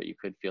rarely, but you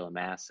could feel a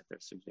mass if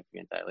there's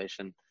significant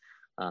dilation.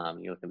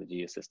 You look at the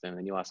GU system,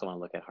 and you also want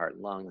to look at heart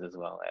and lungs, as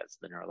well as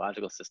the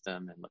neurological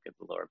system, and look at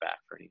the lower back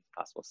for any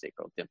possible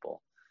sacral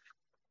dimple.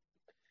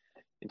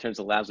 In terms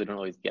of labs, we don't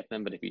always get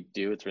them, but if you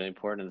do, it's really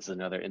important. And this is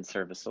another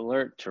in-service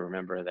alert to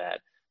remember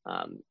that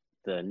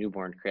the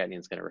newborn creatinine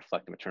is going to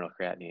reflect the maternal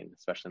creatinine,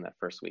 especially in that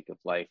first week of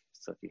life.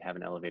 So if you have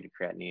an elevated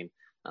creatinine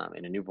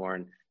in a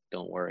newborn,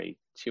 don't worry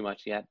too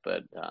much yet,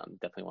 but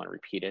definitely want to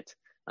repeat it.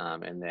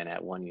 And then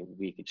at 1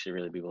 week, it should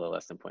really be below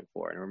less than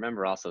 0.4. And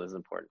remember also, this is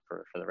important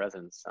for the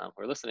residents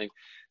who are listening,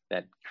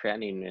 that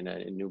creatinine in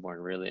a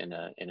newborn, really in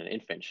an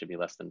infant, should be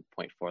less than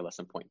 0.4, less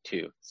than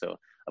 0.2. So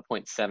a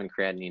 0.7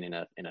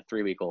 creatinine in a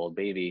 3-week-old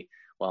baby,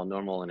 while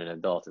normal in an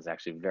adult, is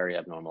actually very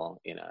abnormal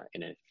in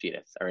a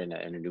fetus or in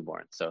a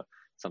newborn. So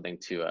something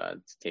to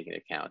take into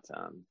account.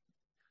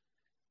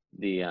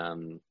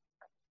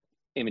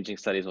 Imaging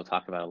studies we'll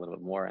talk about a little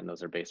bit more, and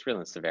those are based really on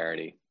the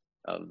severity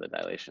of the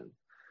dilation.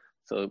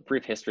 So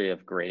brief history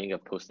of grading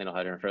of postnatal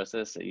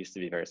hydronephrosis. It used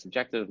to be very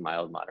subjective,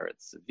 mild, moderate,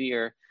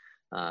 severe.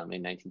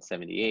 In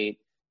 1978,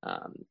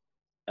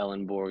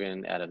 Ellen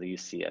Borgen out of the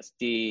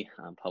UCSD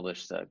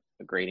published a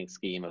grading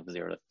scheme of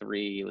 0 to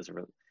 3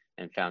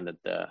 and found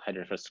that the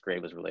hydronephrosis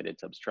grade was related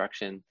to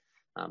obstruction.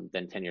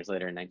 Then 10 years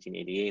later, in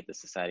 1988, the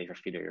Society for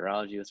Fetal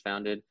Urology was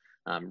founded,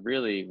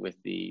 really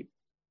with the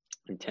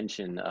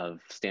intention of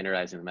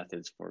standardizing the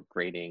methods for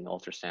grading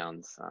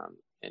ultrasounds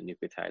and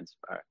nucleotides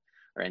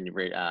or any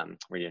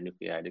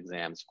radionuclide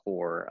exams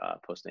for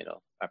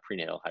prenatal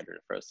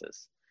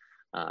hydronephrosis.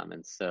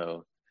 And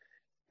so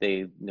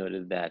they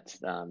noted that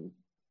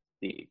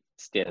the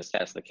status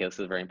of the calyx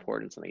is very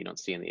important, something you don't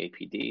see in the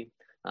APD.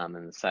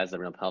 And the size of the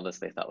renal pelvis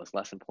they thought was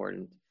less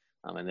important.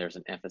 And there's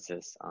an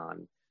emphasis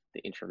on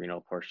the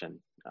intrarenal portion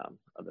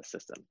of the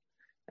system.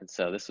 And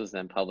so this was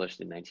then published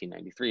in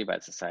 1993 by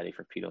the Society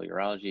for Fetal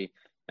Urology.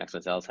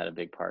 Maxwell Zels had a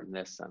big part in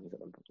this. He's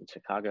in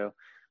Chicago.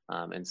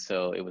 And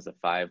so it was a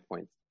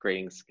 5-point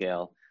grading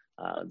scale,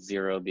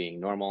 0 being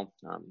normal.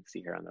 You can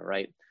see here on the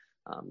right,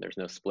 there's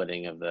no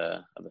splitting of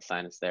the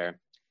sinus there.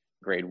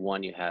 Grade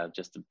 1, you have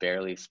just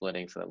barely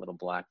splitting, so that little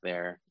black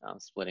there,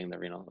 splitting the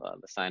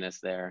the sinus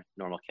there.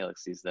 Normal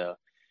calyxes though.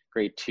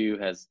 Grade 2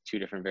 has 2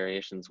 different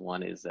variations.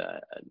 One is an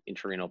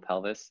intrarenal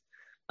pelvis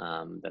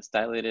that's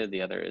dilated.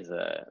 The other is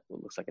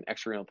what looks like an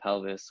extrarenal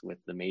pelvis with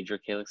the major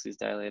calyxes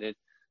dilated.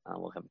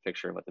 We'll have a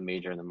picture of what the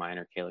major and the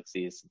minor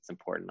calyxes. It's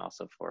important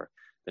also for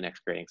the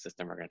next grading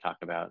system we're going to talk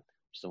about,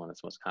 which is the one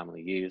that's most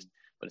commonly used.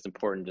 But it's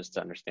important just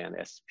to understand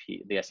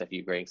the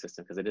SFU grading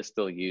system, because it is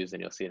still used,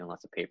 and you'll see it in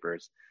lots of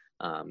papers.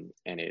 And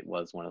it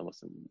was one of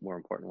the more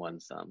important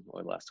ones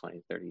over the last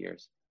 20, 30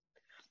 years.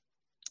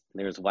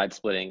 There's wide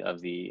splitting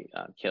of the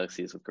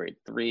calyxes with grade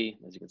 3,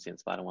 as you can see in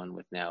spotted one,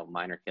 with now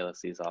minor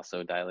calyxes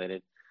also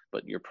dilated,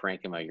 but your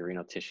parenchyma, your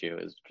renal tissue,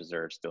 is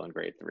preserved still in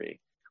grade 3,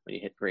 When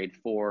you hit grade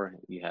 4,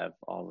 you have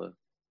all the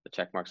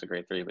check marks of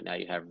grade 3, but now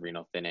you have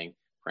renal thinning,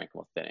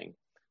 parenchymal thinning.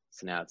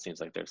 So now it seems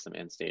like there's some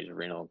end stage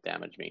renal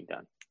damage being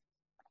done.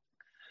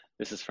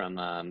 This is from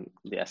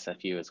the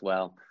SFU as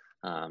well.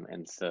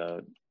 And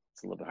so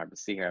it's a little bit hard to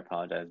see here, I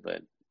apologize,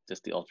 but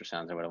just the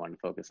ultrasounds are what I wanted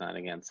to focus on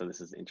again. So this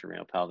is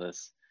intrarenal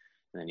pelvis.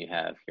 And then you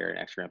have here an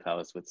extrarenal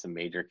pelvis with some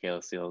major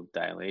calyceal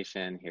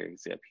dilation. Here you can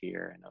see up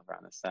here and over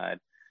on the side.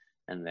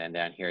 And then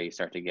down here, you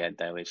start to get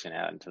dilation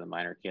out into the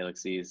minor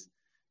calyces,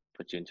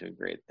 put you into a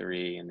grade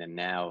 3. And then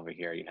now over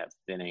here, you have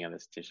thinning of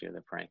this tissue of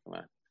the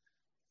parenchyma,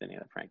 thinning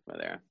of the parenchyma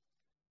there.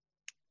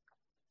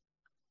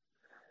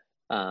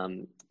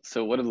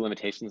 So what are the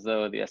limitations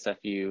though of the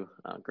SFU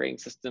grading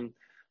system?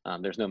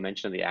 There's no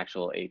mention of the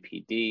actual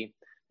APD.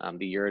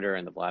 The ureter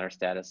and the bladder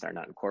status are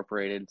not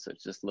incorporated. So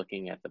it's just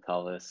looking at the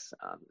pelvis,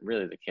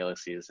 really the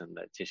calyces and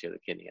the tissue of the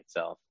kidney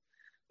itself.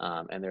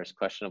 And there's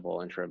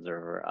questionable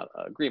intra-observer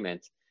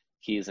agreement.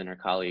 Keyes and her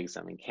colleagues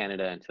in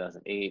Canada in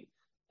 2008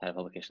 had a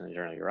publication in the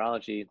Journal of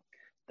Urology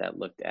that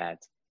looked at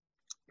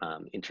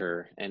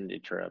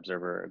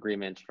intra-observer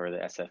agreement for the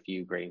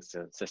SFU grading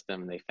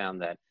system. And they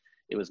found that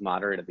it was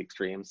moderate at the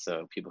extremes,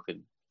 so people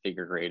could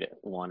figure grade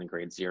 1 and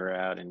grade 0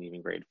 out, and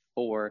even grade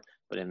 4,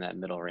 but in that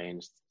middle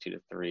range, 2 to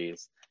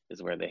 3s,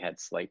 is where they had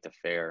slight to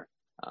fair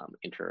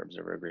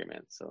intra-observer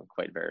agreement, so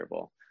quite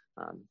variable.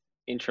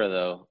 Intra,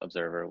 though,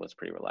 observer was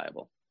pretty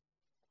reliable.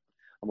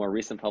 A more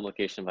recent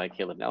publication by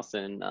Caleb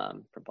Nelson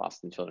from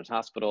Boston Children's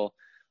Hospital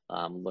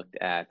looked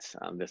at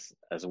this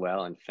as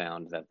well and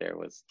found that there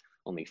was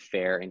only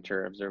fair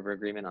inter-observer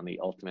agreement on the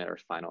ultimate or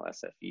final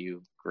SFU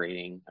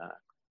grading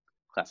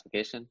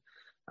classification,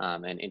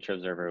 and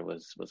intra-observer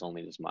was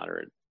only just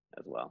moderate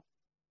as well.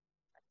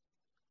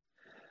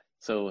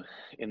 So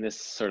in this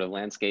sort of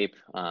landscape,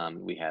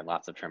 we had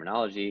lots of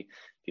terminology.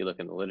 If you look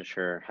in the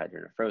literature,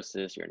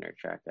 hydronephrosis, urinary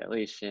tract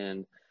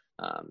dilation,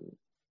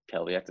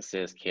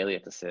 pelviectasis,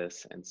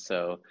 kaliectasis, and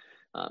so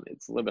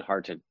it's a little bit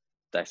hard to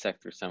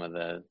dissect through some of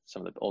the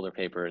older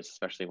papers,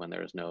 especially when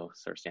there was no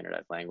sort of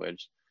standardized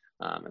language.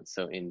 And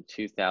so in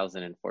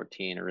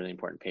 2014, a really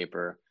important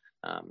paper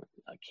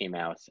came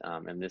out,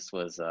 and this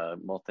was a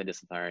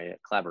multidisciplinary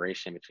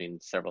collaboration between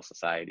several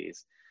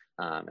societies.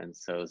 And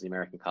so it was the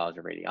American College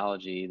of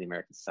Radiology, the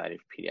American Society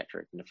for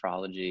Pediatric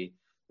Nephrology,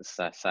 the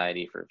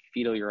Society for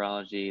Fetal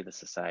Urology, the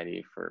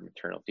Society for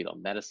Maternal Fetal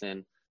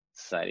Medicine,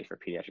 the Society for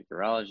Pediatric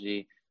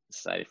Urology, the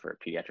Society for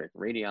Pediatric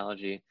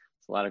Radiology.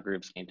 So a lot of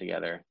groups came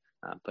together,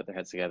 put their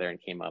heads together,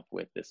 and came up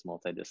with this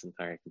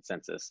multidisciplinary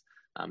consensus.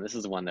 This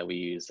is one that we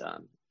use for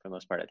the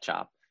most part at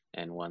CHOP,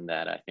 and one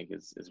that I think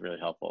is really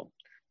helpful.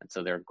 And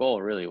so their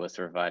goal really was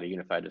to provide a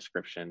unified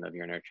description of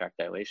urinary tract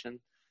dilation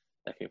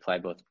that can be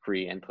applied both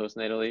pre and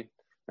postnatally.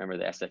 Remember,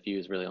 the SFU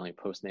is really only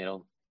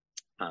postnatal,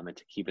 and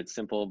to keep it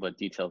simple but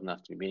detailed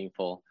enough to be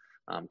meaningful,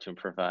 to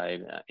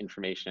provide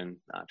information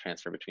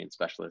transfer between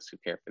specialists who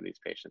care for these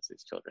patients,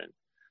 these children,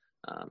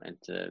 and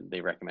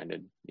they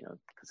recommended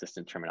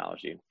consistent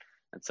terminology.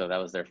 And so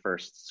that was their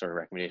first sort of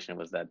recommendation,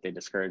 was that they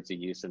discourage the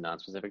use of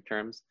nonspecific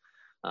terms,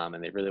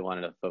 and they really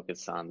wanted to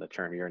focus on the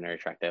term urinary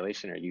tract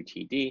dilation, or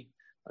UTD,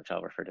 which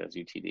I'll refer to as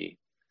UTD,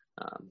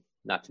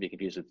 not to be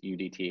confused with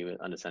UDT,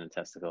 with undescended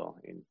testicle.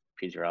 In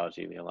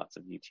pediatrology, we have lots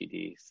of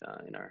UTDs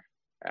in our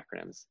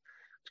acronyms,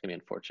 which can be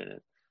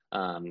unfortunate.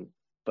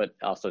 But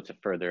also to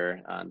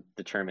further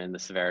determine the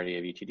severity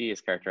of UTD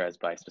is characterized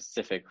by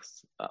specific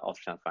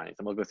ultrasound findings.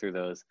 And we'll go through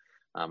those,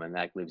 and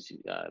that gives you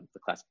the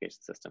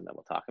classification system that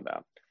we'll talk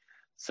about.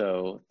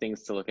 So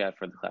things to look at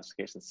for the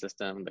classification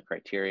system, the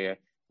criteria.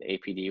 The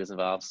APD was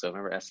involved. So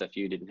remember,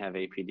 SFU didn't have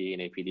APD,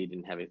 and APD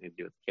didn't have anything to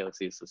do with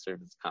calyces. So sort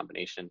of this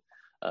combination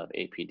of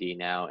APD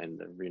now and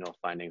the renal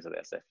findings of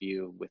the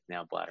SFU with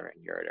now bladder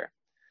and ureter.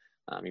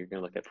 You're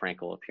going to look at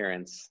parenchymal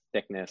appearance,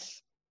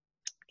 thickness,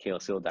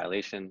 calyceal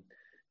dilation.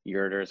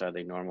 Ureters, are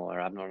they normal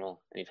or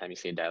abnormal? Anytime you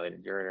see a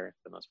dilated ureter,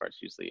 for the most part,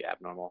 it's usually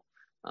abnormal.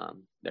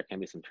 There can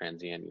be some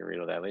transient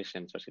ureteral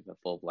dilation, especially if a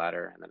full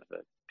bladder, and then if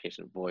a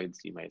patient voids,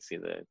 you might see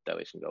the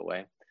dilation go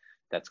away.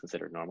 That's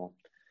considered normal.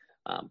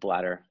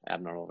 Bladder,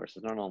 abnormal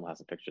versus normal, we'll have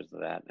some pictures of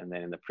that. And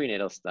then in the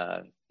prenatal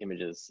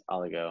images,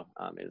 oligo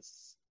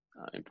is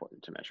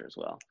important to measure as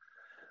well.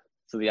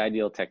 So the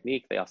ideal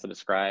technique they also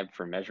describe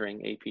for measuring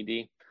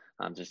APD,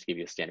 just to give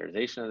you a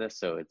standardization of this.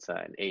 So it's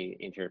an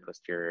anterior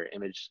posterior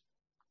image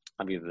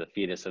of either the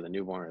fetus or the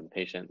newborn or the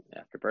patient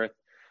after birth.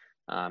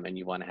 And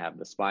you want to have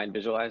the spine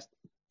visualized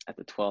at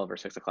the 12 or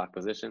 6 o'clock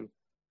position.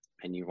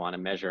 And you want to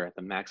measure at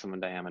the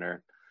maximum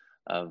diameter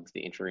of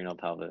the intrarenal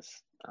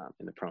pelvis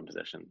in the prone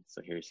position.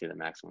 So here you see the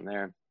maximum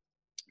there.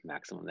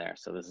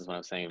 So this is what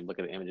I'm saying. Look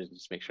at the images and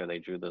just make sure they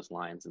drew those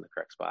lines in the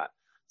correct spot.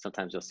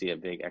 Sometimes you'll see a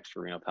big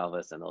extrarenal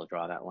pelvis and they'll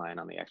draw that line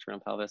on the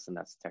extrarenal pelvis, and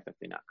that's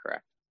technically not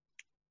correct.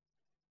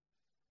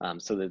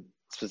 So the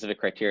specific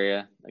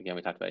criteria, again,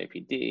 we talked about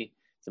APD.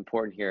 It's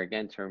important here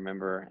again to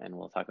remember, and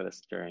we'll talk about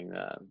this during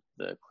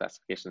the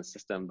classification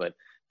system, but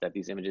that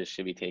these images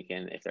should be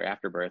taken if they're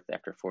after birth,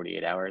 after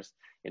 48 hours.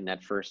 In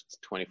that first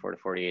 24 to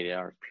 48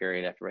 hour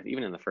period after birth,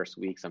 even in the first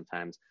week,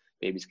 sometimes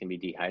babies can be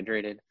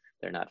dehydrated.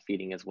 they're not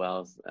feeding as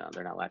well, as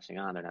they're not latching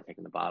on, they're not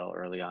taking the bottle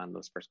early on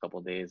those first couple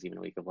of days, even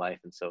a week of life.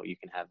 And so you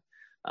can have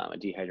a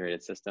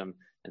dehydrated system.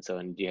 And so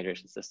in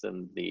dehydration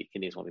system, the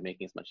kidneys won't be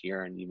making as much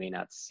urine. You may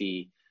not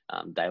see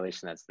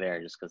dilation that's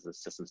there just because the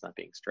system's not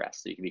being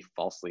stressed. So you can be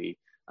falsely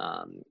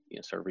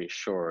sort of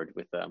reassured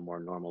with a more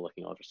normal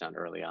looking ultrasound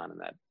early on in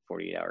that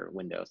 48-hour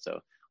window. So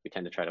we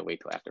tend to try to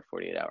wait till after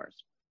 48 hours.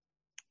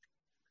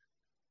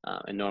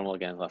 And normal,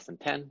 again, is less than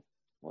 10.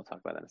 We'll talk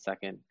about that in a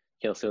second.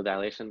 Calyceal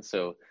dilation.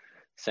 So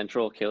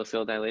central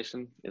calyceal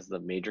dilation is the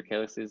major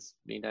calyces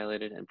being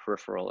dilated, and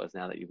peripheral is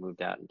now that you've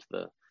moved out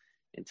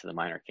into the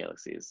minor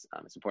calyces.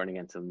 It's important,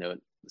 again, to note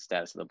the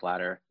status of the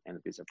bladder and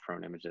that these are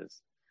prone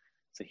images.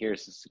 So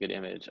here's just a good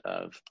image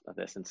of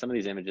this. And some of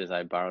these images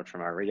I borrowed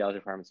from our radiology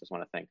department, so I just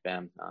want to thank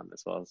them,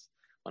 as well as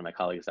one of my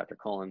colleagues, Dr.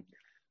 Colin.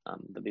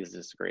 But these are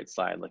just a great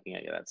slide looking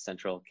at that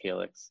central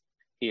calyx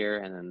here,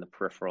 and then the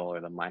peripheral or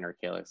the minor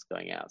calyx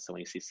going out. So when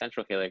you see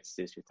central calyx,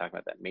 you're talking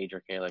about that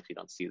major calyx. You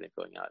don't see that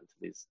going out into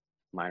these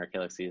minor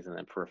calyxes, and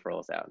then peripheral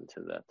is out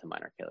into the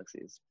minor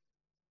calyxes.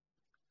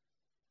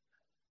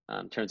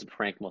 In terms of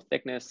parenchymal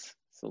thickness,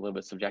 it's a little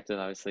bit subjective,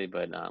 obviously,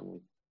 but we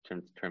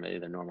term it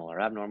either normal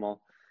or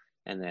abnormal.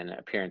 And then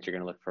appearance, you're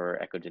going to look for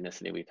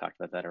echogenicity. We talked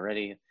about that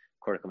already.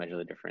 Cortical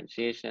medullary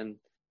differentiation,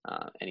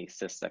 any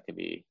cysts that could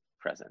be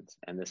present.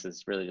 And this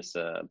is really just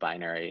a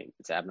binary,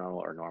 it's abnormal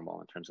or normal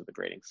in terms of the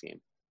grading scheme.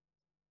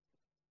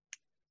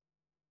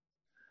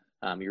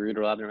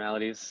 Ureteral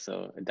abnormalities,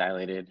 so a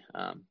dilated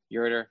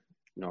ureter,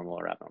 normal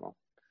or abnormal.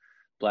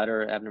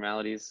 Bladder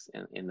abnormalities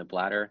in the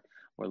bladder,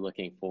 we're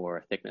looking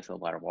for thickness of the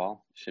bladder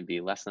wall. It should be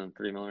less than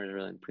 3 millimeters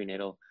really in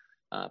prenatal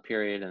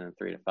period, and then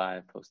 3 to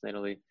 5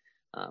 postnatally.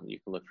 You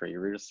can look for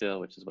ureterocele,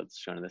 which is what's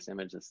shown in this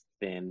image, this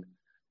thin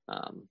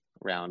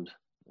round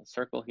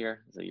circle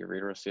here is a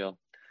ureterocele.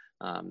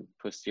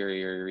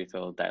 Posterior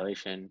urethral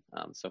dilation,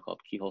 so-called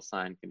keyhole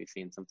sign, can be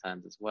seen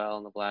sometimes as well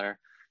in the bladder.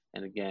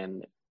 And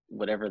again,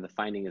 whatever the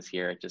finding is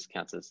here, it just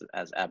counts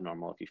as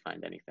abnormal if you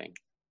find anything.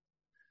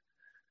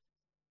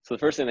 So the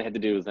first thing they had to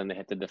do is then they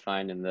had to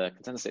define in the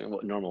consensus statement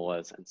what normal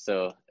was. And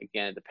so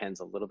again, it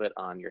depends a little bit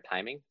on your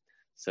timing.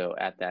 So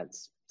at that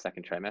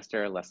second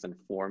trimester, less than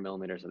 4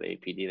 millimeters of the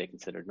APD they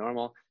considered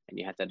normal, and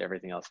you had to have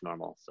everything else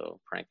normal.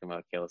 So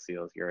parenchyma,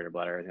 calyceals, ureter,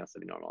 bladder, everything else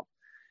to be normal.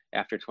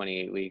 After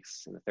 28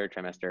 weeks in the third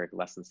trimester,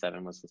 less than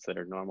 7 was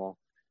considered normal.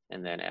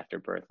 And then after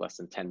birth, less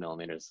than 10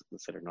 millimeters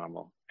considered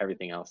normal.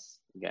 Everything else,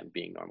 again,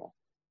 being normal.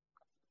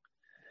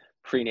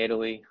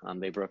 Prenatally,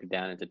 they broke it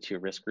down into 2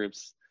 risk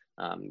groups.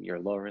 Your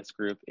low risk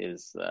group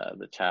is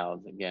the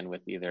child, again,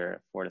 with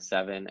either 4 to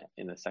 7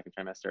 in the second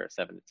trimester or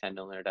 7 to 10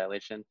 millimeter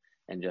dilation,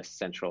 and just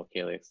central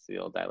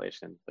calyceal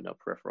dilation, but no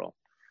peripheral.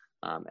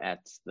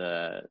 At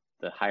the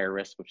higher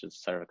risk, which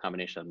is sort of a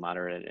combination of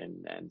moderate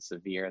and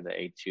severe, the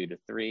A2 to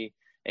 3,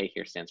 A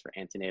here stands for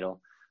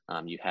antenatal.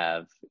 You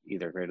have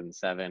either greater than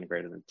 7,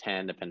 greater than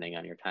 10, depending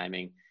on your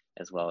timing,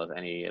 as well as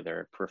any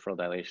other peripheral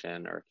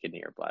dilation or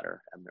kidney or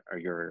bladder or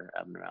ureter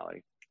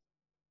abnormality.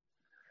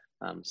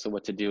 So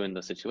what to do in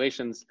those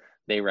situations,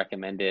 they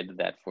recommended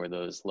that for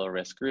those low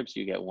risk groups,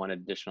 you get 1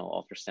 additional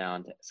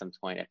ultrasound at some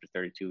point after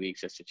 32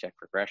 weeks just to check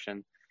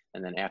progression.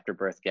 And then after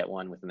birth, get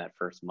 1 within that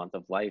first month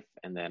of life,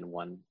 and then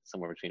 1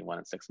 somewhere between 1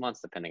 and 6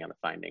 months, depending on the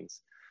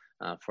findings.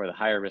 For the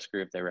higher risk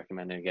group, they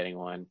recommended getting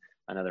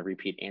another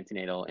repeat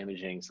antenatal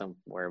imaging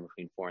somewhere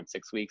between 4 and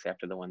 6 weeks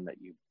after the one that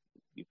you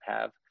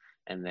have,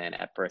 and then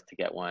at birth to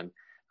get 1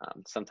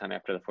 sometime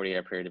after the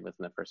 48-hour period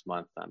within the first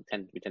month.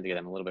 We tend to get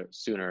them a little bit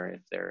sooner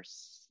if they're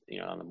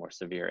on the more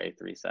severe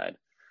A3 side,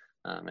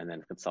 and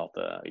then consult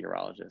a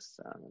urologist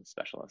and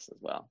specialist as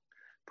well.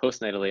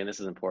 Postnatally, and this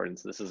is important,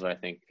 so this is what I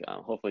think,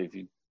 hopefully if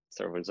you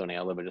sort of zoning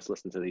out a little bit, just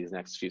listen to these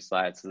next few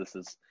slides. So this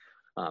is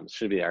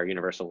should be our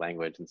universal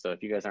language. And so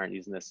if you guys aren't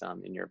using this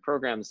in your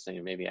programs, then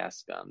you maybe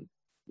ask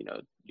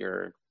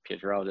your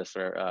urologist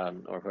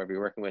or whoever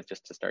you're working with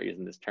just to start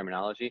using this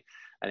terminology.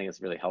 I think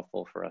it's really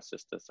helpful for us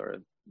just to sort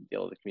of be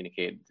able to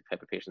communicate the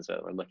type of patients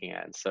that we're looking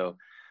at. And so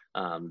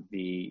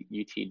the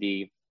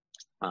UTD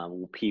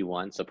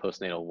P1, so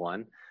postnatal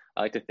 1,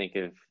 I like to think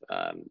of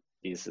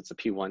these, it's a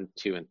P1,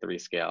 2, and 3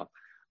 scale.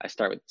 I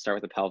start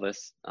with the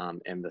pelvis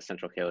and the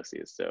central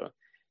calyces. So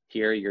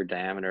here your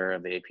diameter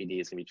of the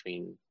APD is going to be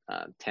between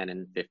 10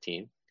 and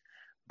 15,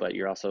 but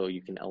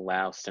you can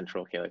allow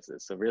central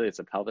calyxes. So really it's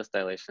a pelvis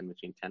dilation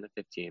between 10 and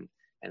 15,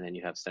 and then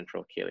you have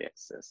central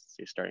calyxes. So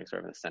you're starting sort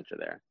of in the center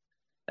there.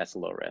 That's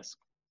low risk.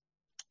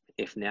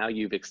 If now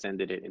you've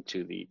extended it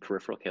into the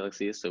peripheral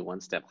calyxes, so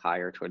 1 step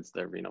higher towards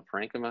the renal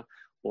parenchyma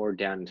or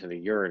down into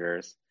the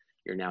ureters,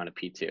 you're now in a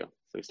P2. So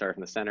we start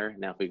from the center.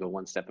 Now if we go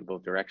 1 step in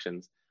both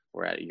directions,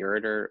 we're at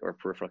ureter or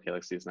peripheral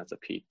calyxes, and that's a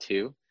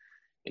P2,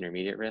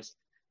 intermediate risk.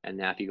 And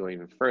now if you go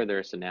even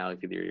further, so now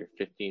if either you're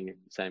 15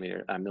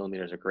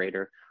 millimeters or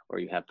greater, or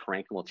you have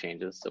parenchymal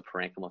changes, so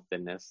parenchymal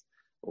thinness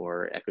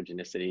or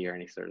echogenicity or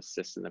any sort of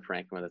cyst in the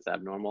parenchyma that's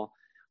abnormal,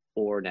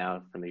 or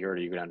now from the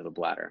ureter, you go down to the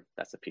bladder,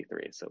 that's a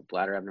P3. So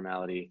bladder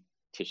abnormality,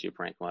 tissue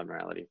parenchymal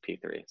abnormality,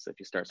 P3. So if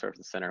you start sort of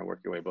the center and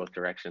work your way both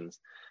directions,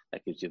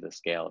 that gives you the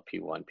scale of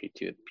P1,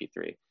 P2,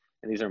 P3.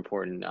 And these are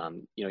important.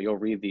 You'll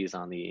read these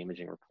on the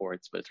imaging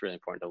reports, but it's really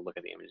important to look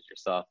at the images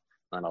yourself.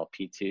 Not all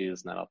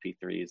P2s, not all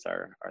P3s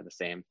are the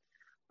same.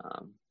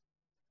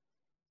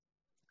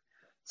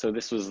 So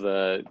this was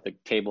the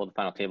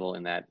final table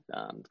in that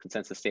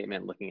consensus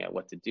statement, looking at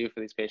what to do for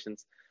these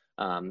patients.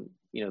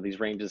 These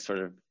ranges sort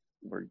of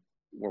were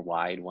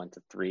wide, 1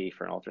 to 3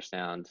 for an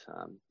ultrasound,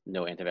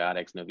 no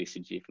antibiotics, no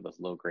BCG for those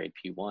low-grade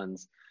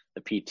P1s.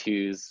 The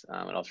P2s,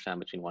 an ultrasound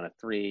between 1 to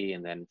 3,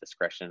 and then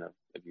discretion of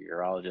your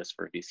urologist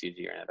for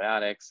BCG or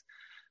antibiotics.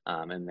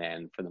 And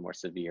then for the more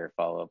severe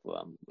follow-up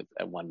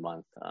at 1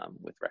 month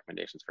with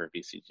recommendations for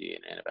BCG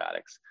and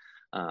antibiotics.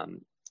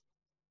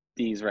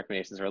 These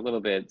recommendations are a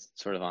little bit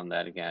sort of on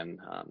that, again,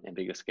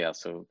 ambiguous scale.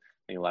 So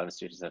I think a lot of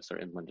institutions have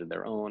sort of implemented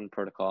their own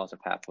protocols or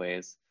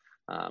pathways.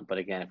 But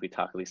again, if we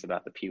talk at least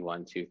about the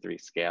P1, 2, 3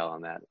 scale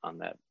on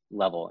that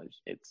level,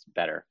 it's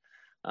better.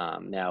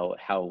 Now,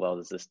 how well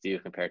does this do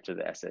compared to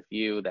the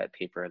SFU, that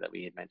paper that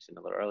we had mentioned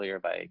a little earlier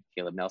by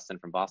Caleb Nelson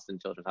from Boston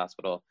Children's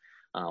Hospital?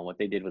 What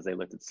they did was they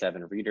looked at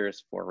 7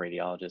 readers, 4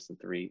 radiologists,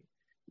 and 3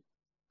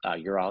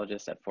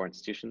 urologists at 4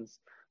 institutions.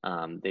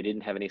 They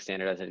didn't have any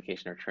standardized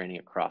education or training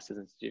across these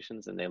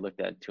institutions, and they looked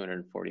at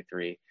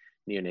 243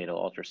 neonatal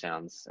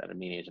ultrasounds at a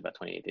mean age of about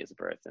 28 days of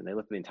birth. And they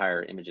looked at the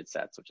entire image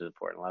sets, which is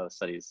important. A lot of the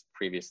studies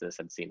previous to this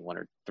had seen 1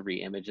 or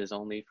 3 images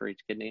only for each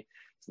kidney.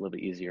 It's a little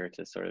bit easier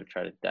to sort of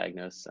try to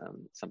diagnose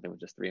something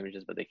with just 3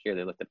 images, but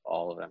they looked at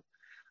all of them.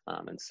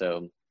 And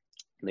so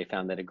they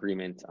found that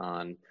agreement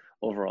on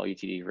overall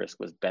UTD risk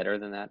was better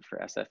than that for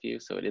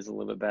SFU. So it is a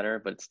little bit better,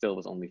 but it still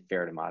was only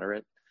fair to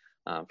moderate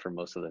for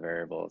most of the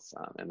variables.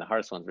 And the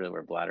hardest ones really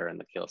were bladder and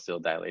the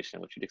calyceal dilation,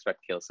 which you'd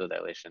expect calyceal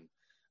dilation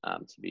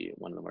to be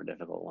one of the more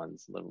difficult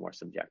ones, a little more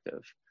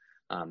subjective.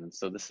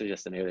 So this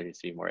suggests that maybe there needs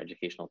to be more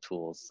educational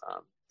tools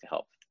to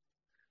help.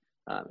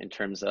 In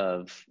terms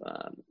of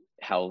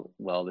how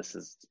well this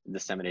is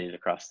disseminated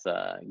across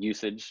the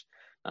usage,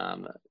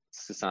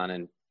 Susan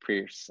and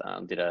Pierce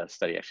did a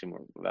study actually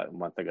about a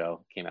month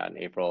ago, came out in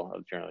April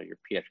of Journal of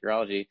Pediatric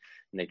Urology,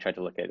 and they tried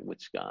to look at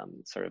which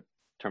sort of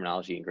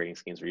terminology and grading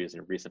schemes were used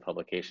in recent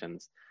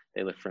publications.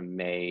 They looked from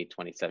May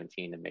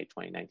 2017 to May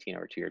 2019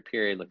 over a 2-year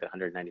period, looked at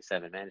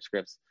 197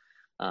 manuscripts.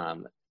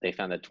 They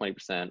found that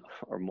 20%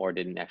 or more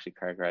didn't actually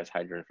characterize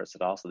hydronephrosis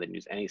at all, so they didn't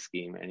use any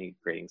scheme, any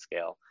grading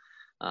scale.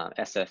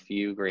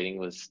 SFU grading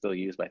was still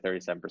used by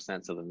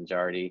 37%, so the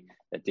majority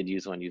that did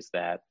use one used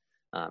that.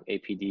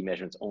 APD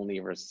measurements only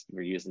were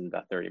used in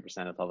about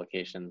 30% of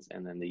publications,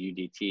 and then the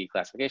UDT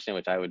classification,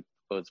 which I would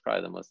suppose is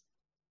probably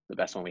the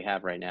best one we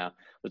have right now,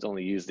 was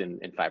only used in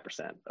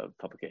 5% of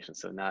publications,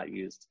 so not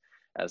used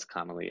as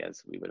commonly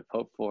as we would have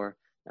hoped for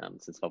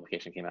since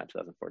publication came out in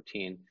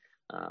 2014.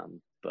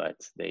 But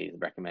they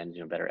recommend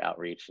better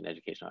outreach and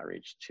educational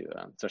outreach to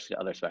especially to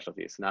other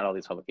specialties. So not all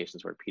these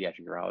publications were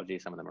pediatric urology,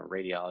 some of them are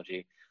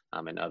radiology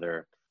and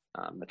other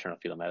maternal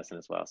fetal medicine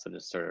as well. So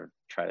just sort of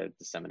try to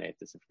disseminate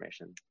this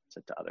information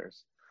to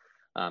others.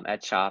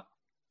 At CHOP,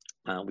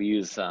 we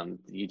use the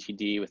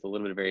UTD with a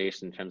little bit of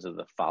variation in terms of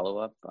the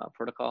follow-up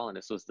protocol, and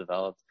this was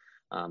developed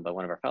by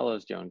one of our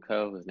fellows, Joan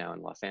Coe, who's now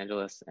in Los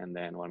Angeles, and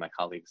then one of my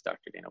colleagues,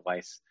 Dr. Dana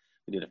Weiss,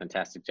 who did a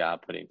fantastic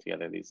job putting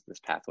together this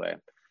pathway.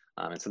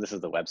 And so this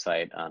is the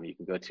website. You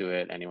can go to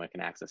it, anyone can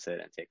access it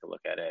and take a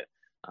look at it.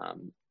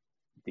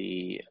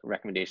 The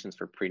recommendations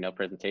for pre-note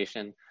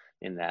presentation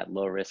in that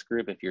low risk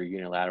group, if you're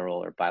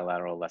unilateral or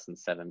bilateral less than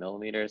 7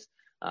 millimeters,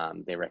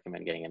 they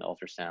recommend getting an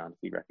ultrasound.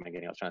 We recommend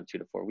getting ultrasound 2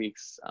 to 4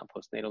 weeks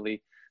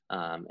postnatally,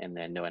 and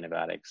then no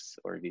antibiotics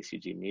or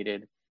VCG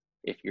needed.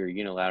 If you're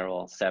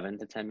unilateral 7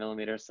 to 10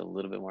 millimeters, so a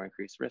little bit more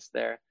increased risk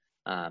there,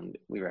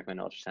 we recommend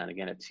ultrasound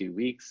again at 2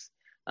 weeks.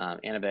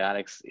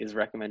 Antibiotics is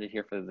recommended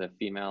here for the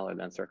female or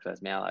the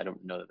uncircumcised male. I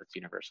don't know that that's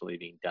universally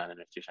being done in an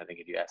institution. I think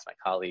if you ask my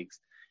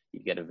colleagues,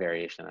 you get a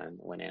variation on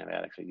when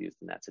antibiotics are used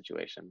in that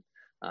situation,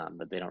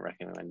 but they don't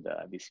recommend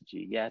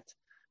VCG yet.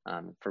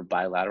 For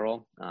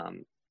bilateral,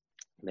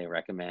 they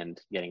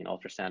recommend getting an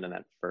ultrasound in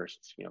that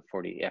first,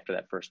 after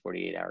that first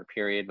 48-hour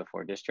period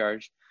before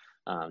discharge,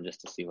 just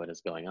to see what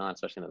is going on,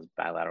 especially in those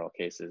bilateral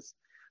cases.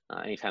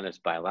 Anytime there's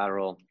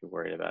bilateral, you're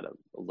worried about a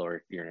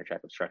lower urinary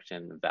tract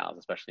obstruction, valves,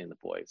 especially in the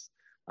boys.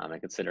 And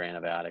consider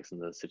antibiotics in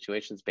those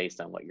situations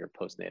based on what your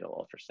postnatal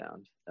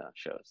ultrasound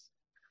shows.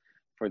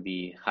 For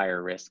the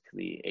higher risk,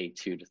 the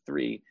A2 to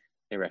 3,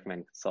 they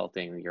recommend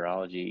consulting the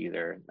urology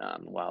either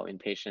while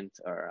inpatient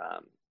or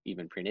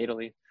even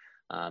prenatally.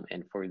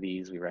 And for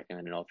these, we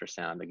recommend an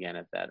ultrasound again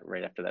at that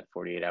right after that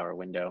 48-hour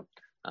window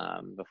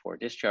before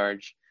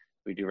discharge.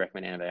 We do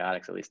recommend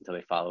antibiotics at least until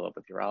they follow up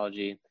with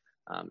urology.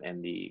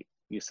 And the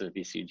use of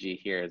BCG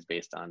here is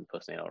based on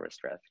postnatal risk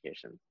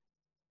stratification.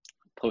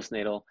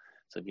 Postnatal,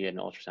 so if you had an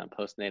ultrasound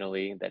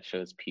postnatally that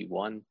shows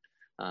P1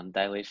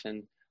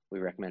 dilation, we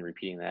recommend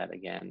repeating that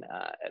again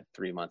at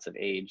 3 months of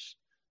age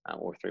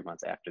or 3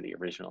 months after the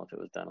original if it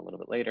was done a little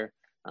bit later.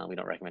 We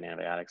don't recommend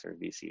antibiotics or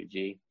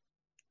VCG.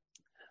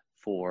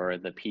 For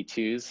the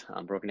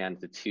P2s, broken down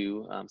into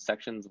 2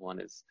 sections. One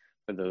is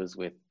for those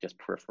with just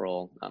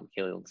peripheral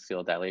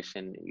calyceal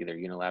dilation, either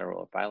unilateral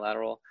or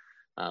bilateral.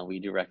 We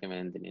do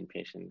recommend an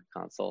inpatient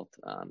consult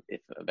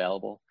if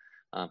available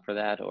for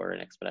that, or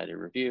an expedited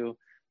review,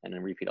 and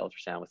then repeat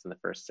ultrasound within the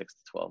first 6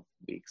 to 12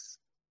 weeks.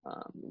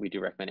 We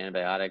do recommend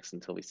antibiotics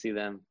until we see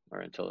them or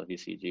until the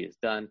VCG is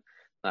done.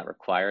 Not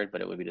required,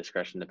 but it would be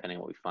discretion depending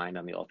on what we find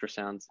on the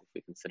ultrasounds if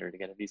we consider to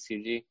get a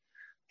VCG,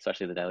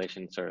 especially the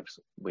dilation sort of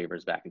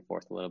wavers back and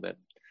forth a little bit.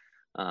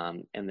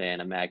 And then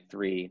a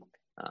MAG3,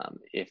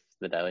 if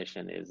the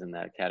dilation is in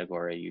that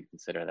category, you'd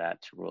consider that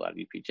to rule out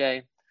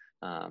UPJ.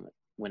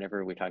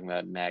 Whenever we're talking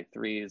about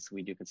MAG3s,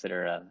 we do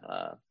consider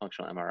a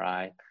functional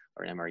MRI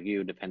or an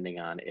MRU, depending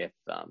on if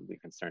we're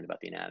concerned about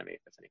the anatomy, if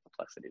there's any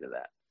complexity to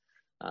that.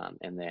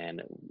 And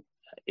then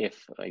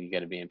if you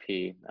get a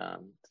BMP,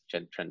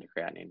 trend to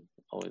creatinine,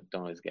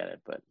 don't always get it,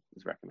 but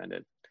it's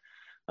recommended.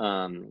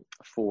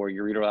 For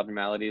ureteral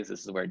abnormalities,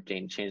 this is where it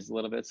changes a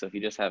little bit. So if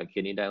you just have a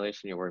kidney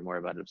dilation, you're worried more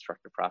about an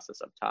obstructive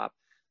process up top.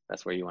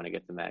 That's where you want to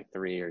get the MAG3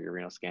 or your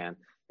renal scan.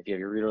 If you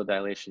have ureteral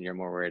dilation, you're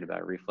more worried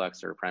about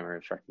reflux or primary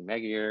obstructing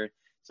megaureters.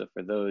 So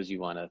for those, you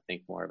want to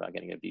think more about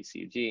getting a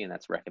VCG, and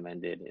that's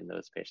recommended in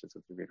those patients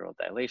with ureteral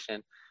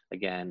dilation.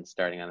 Again,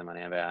 starting on them on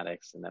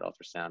antibiotics and that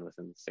ultrasound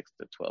within 6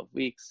 to 12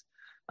 weeks.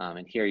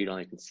 And here you'd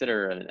only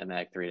consider a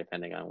MAG3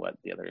 depending on what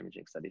the other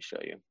imaging studies show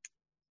you.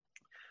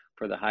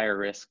 For the higher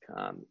risk,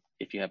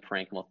 if you have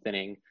parenchymal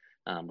thinning,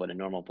 but a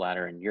normal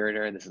bladder and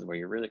ureter, this is where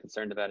you're really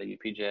concerned about a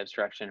UPJ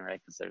obstruction, right?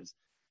 Because there's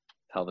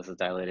pelvis is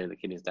dilated, the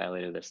kidney is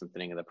dilated, there's some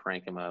thinning of the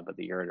parenchyma, but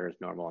the ureter is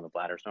normal and the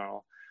bladder is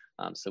normal.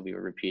 So we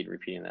would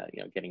repeating that,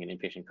 getting an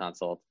inpatient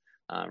consult,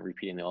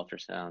 repeating the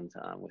ultrasound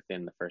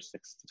within the first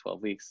 6 to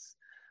 12 weeks,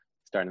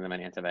 starting them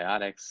on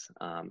antibiotics,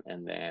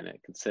 and then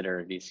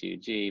consider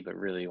VCG, but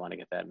really want to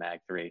get that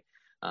MAG3.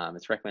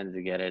 It's recommended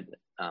to get it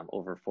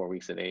over 4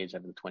 weeks of age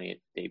after the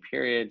 28-day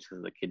period because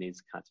of the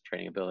kidney's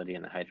concentrating ability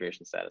and the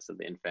hydration status of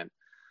the infant.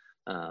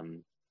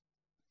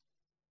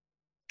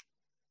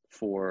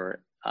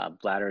 For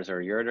bladders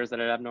or ureters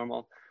that are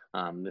abnormal,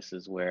 this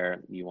is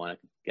where you want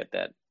to get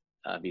that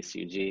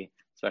VCG,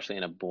 especially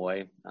in a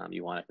boy.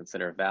 You want to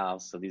consider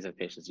valves. So these are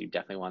patients you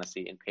definitely want to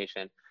see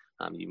inpatient.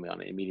 You may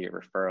want an immediate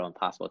referral and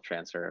possible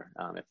transfer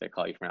if they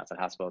call you from outside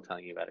hospital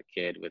telling you about a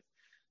kid with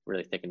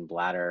really thickened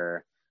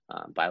bladder,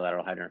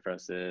 bilateral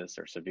hydronephrosis,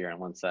 or severe on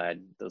one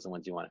side. Those are the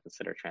ones you want to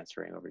consider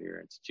transferring over to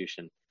your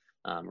institution.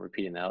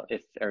 Repeating that,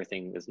 if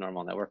everything is normal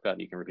in that workup,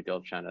 you can repeat the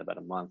ultrasound in about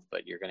a month,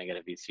 but you're going to get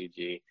a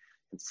VCG.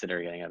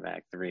 Consider getting a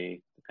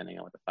MAG3 depending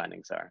on what the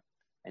findings are.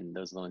 And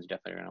those are the ones you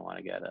definitely are going to want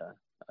to get a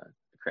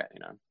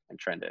creatinine on and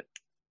trend it.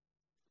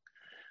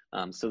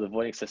 So the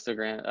voiding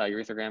cystogram,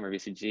 urethrogram or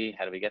VCG,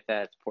 how do we get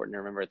that? It's important to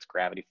remember it's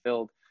gravity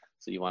filled.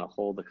 So you want to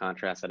hold the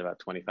contrast at about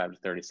 25 to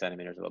 30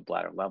 centimeters of a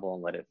bladder level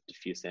and let it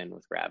diffuse in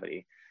with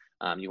gravity.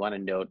 You want to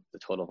note the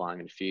total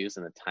volume infused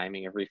and the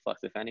timing of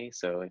reflux, if any.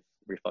 So if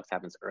reflux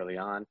happens early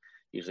on,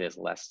 usually has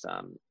less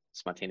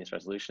spontaneous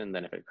resolution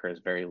than if it occurs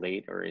very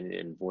late or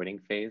in voiding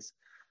phase.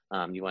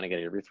 You want to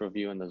get a urethral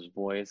view in those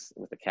voids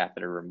with the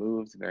catheter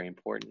removed, very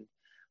important.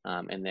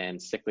 And then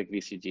cyclic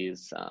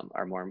VCGs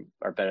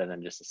are better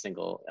than just a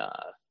single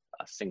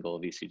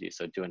VCG.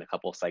 So doing a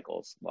couple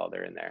cycles while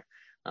they're in there.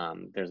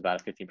 There's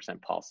about a 15%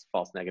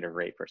 false negative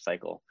rate per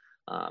cycle.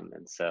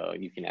 And so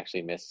you can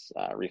actually miss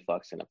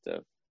reflux in up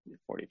to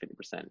 40,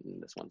 50% in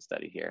this one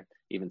study here,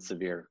 even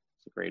severe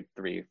grade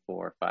 3,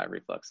 4, 5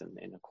 reflux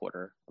in a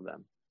quarter of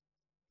them.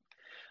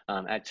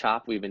 At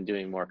CHOP, we've been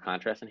doing more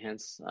contrast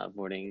enhanced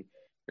voiding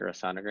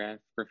urosonography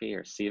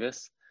or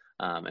CVIS.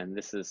 And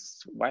this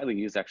is widely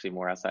used actually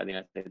more outside the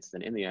United States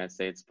than in the United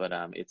States, but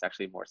it's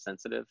actually more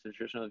sensitive to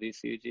traditional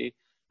VCG,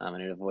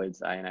 and it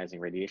avoids ionizing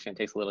radiation. It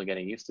takes a little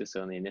getting used to.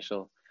 So in the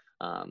initial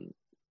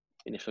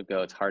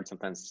go, it's hard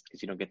sometimes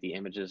because you don't get the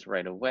images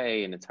right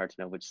away, and it's hard to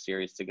know which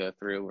series to go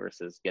through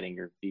versus getting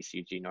your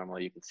VCG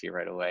normally. You can see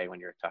right away when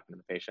you're talking to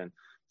the patient.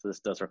 So this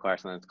does require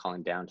sometimes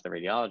calling down to the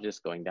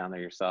radiologist, going down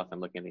there yourself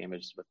and looking at the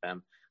images with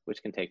them,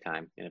 which can take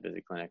time in a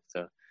busy clinic.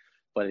 So,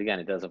 but again,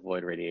 it does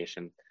avoid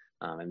radiation.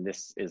 And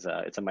this is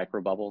it's a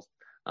microbubble.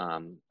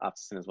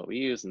 Opticin is what we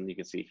use, and you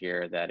can see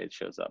here that it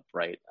shows up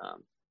right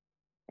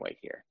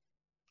here.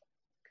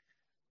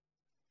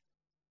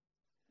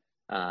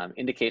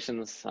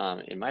 Indications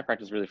in my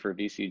practice really for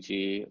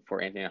VCG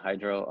for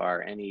antihydro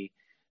are any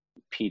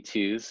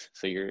P2s,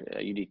 so your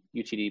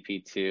UTD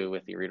P2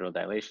 with ureteral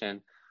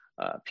dilation,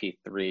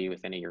 P3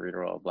 with any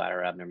ureteral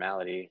bladder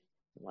abnormality.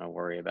 You want to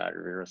worry about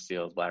ureteral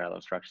seals, bladder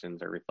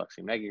obstructions, or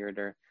refluxing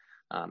megaureter.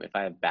 If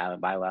I have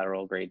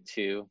bilateral grade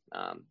 2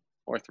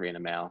 or 3 in a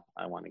male,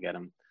 I want to get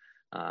them.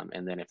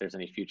 And then if there's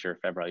any future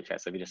febrile UTI,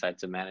 so if you decide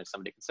to manage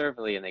somebody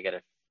conservatively and they get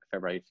a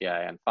febrile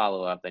UTI on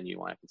follow-up, then you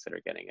want to consider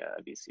getting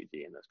a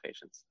VCG in those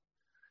patients.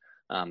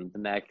 The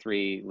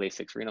MAG3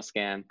 Lasix renal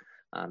scan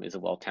is a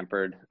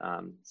well-tempered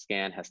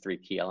scan, has 3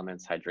 key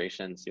elements: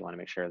 hydration, so you want to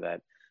make sure that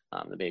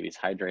the baby's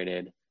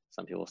hydrated.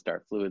 Some people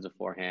start fluids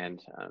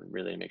beforehand,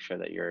 really to make sure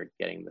that you're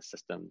getting the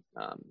system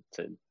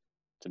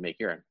to make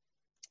urine.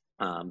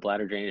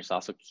 Bladder drainage is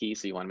also key,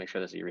 so you want to make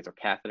sure there's a urethral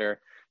catheter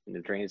in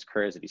the drainage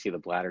curves. If you see the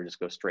bladder just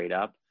go straight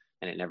up,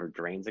 and it never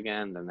drains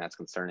again, then that's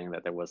concerning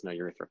that there was no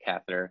urethral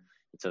catheter.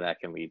 And so that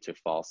can lead to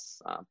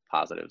false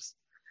positives.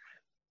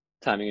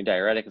 Timing a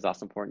diuretic is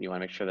also important. You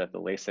want to make sure that the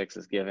Lasix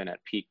is given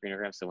at peak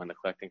renograms, so when the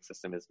collecting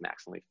system is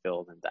maximally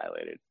filled and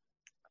dilated.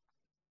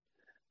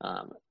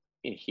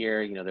 In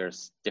here,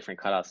 there's different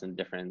cutoffs and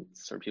different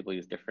people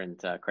use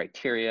different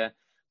criteria.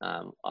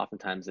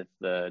 Oftentimes, if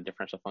the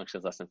differential function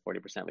is less than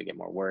 40%, we get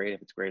more worried.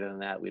 If it's greater than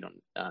that, we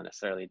don't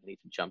necessarily need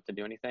to jump to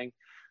do anything.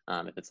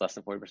 If it's less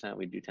than 40%,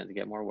 we do tend to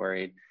get more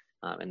worried.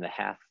 And the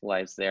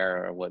half-lives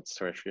there are what's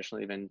sort of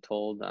traditionally been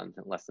told,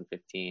 less than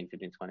 15,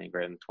 20,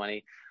 greater than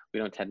 20. We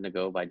don't tend to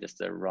go by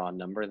just a raw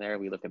number there.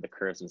 We look at the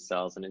curves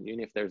themselves, and even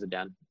if there's a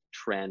down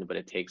trend, but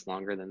it takes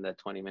longer than that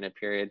 20-minute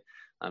period,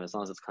 as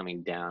long as it's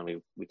coming down,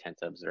 we tend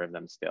to observe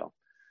them still.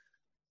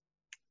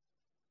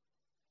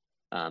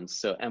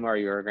 So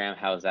MR urogram,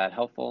 how is that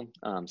helpful?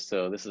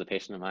 So this is a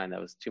patient of mine that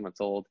was 2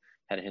 months old,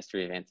 had a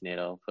history of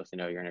antenatal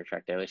postnatal urinary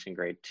tract dilation,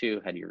 grade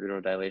 2, had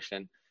ureteral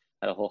dilation,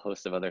 had a whole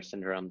host of other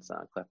syndromes,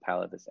 cleft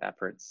palate, this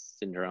Apert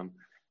syndrome.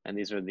 And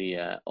these are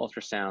the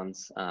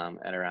ultrasounds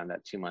at around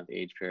that 2-month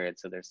age period.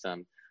 So there's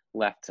some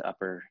left to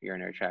upper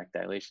urinary tract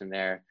dilation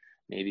there,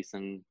 maybe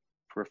some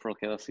peripheral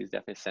calyces,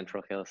 definitely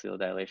central calyceal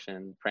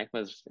dilation.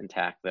 Parenchyma's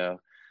intact though.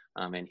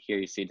 And here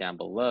you see down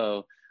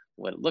below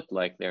what it looked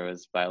like there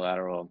was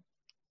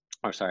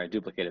a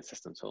duplicated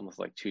system. So almost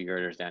like 2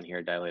 ureters down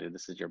here dilated.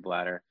 This is your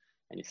bladder.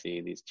 And you see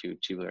these 2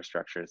 tubular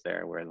structures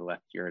there where the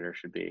left ureter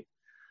should be.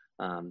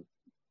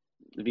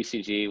 The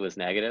VCG was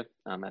negative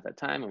at that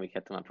time, and we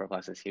kept him on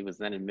prophylaxis. He was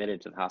then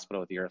admitted to the hospital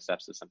with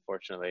urosepsis,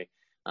 unfortunately,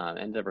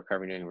 ended up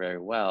recovering, doing very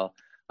well.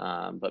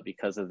 But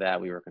because of that,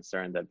 we were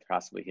concerned that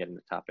possibly he had an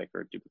ectopic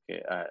or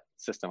duplicate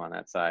system on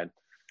that side.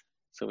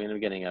 So we ended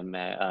up getting a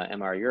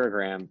MR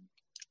urogram.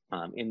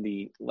 In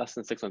the less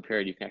than 6-month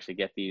period, you can actually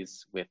get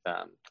these with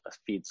a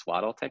feed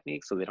swaddle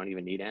technique, so they don't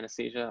even need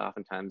anesthesia.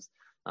 Oftentimes,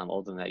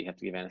 older than that, you have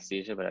to give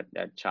anesthesia, but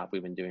at CHOP,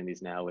 we've been doing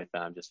these now with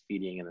just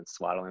feeding and then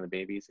swaddling the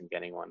babies and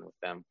getting one with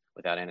them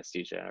without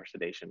anesthesia or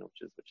sedation,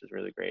 which is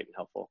really great and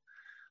helpful.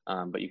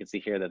 But you can see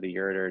here that the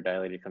ureter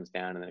dilated comes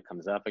down and then it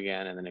comes up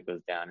again, and then it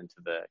goes down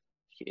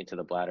into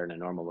the bladder in a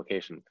normal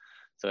location.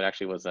 So it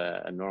actually was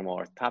a normal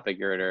orthotopic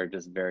ureter,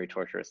 just very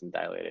tortuous and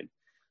dilated.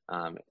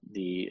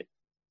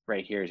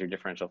 Right here is your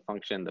differential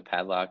function. The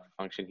padlock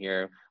function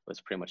here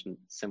was pretty much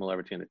similar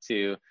between the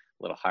two,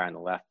 a little higher on the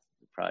left,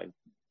 probably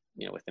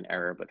with an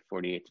error, but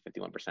 48 to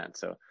 51%.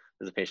 So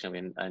there's a patient we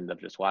ended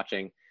up just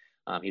watching.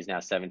 He's now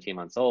 17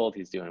 months old.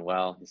 He's doing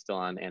well. He's still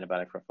on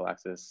antibiotic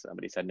prophylaxis,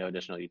 but he's had no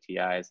additional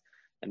UTIs.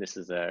 And this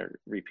is a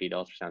repeat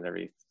ultrasound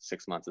every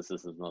 6 months. This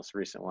is the most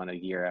recent one, a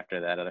year after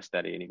that other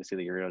study. And you can see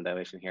the ureteral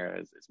dilation here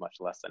is much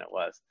less than it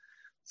was.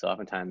 So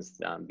oftentimes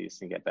these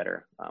can get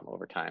better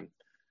over time.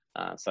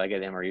 So I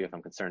get MRU if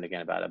I'm concerned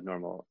again about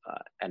abnormal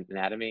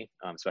anatomy,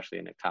 especially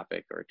an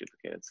ectopic or a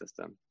duplicated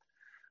system.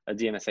 A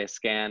DMSA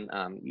scan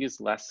used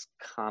less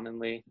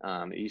commonly.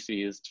 It used to be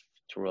used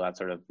to rule out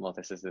sort of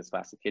multicystic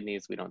dysplastic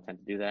kidneys. We don't tend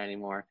to do that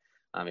anymore.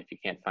 If you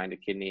can't find a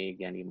kidney,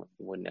 again, you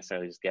wouldn't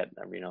necessarily just get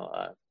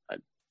a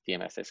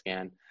DMSA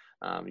scan.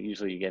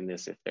 Usually you get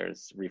this if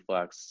there's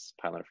reflux,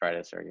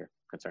 pyelonephritis, or you're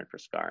concerned for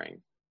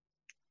scarring.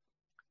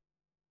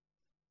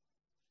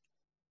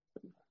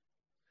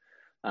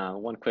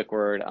 One quick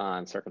word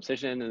on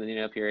circumcision in the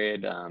neonatal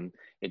period.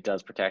 It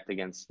does protect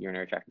against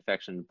urinary tract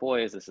infection in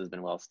boys. This has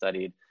been well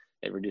studied.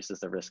 It reduces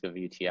the risk of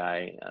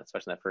UTI,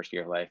 especially in that first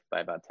year of life,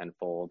 by about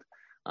 10-fold.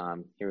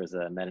 Here was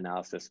a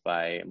meta-analysis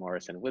by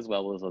Morris and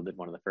Wiswell. Wiswell did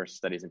one of the first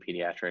studies in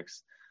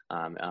pediatrics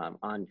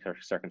on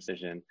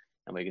circumcision.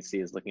 And what you can see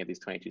is looking at these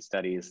 22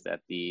 studies that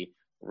the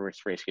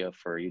risk ratio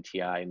for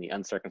UTI in the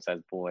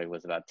uncircumcised boy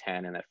was about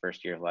 10 in that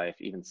first year of life,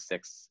 even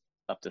 6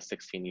 up to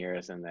 16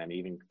 years, and then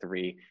even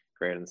 3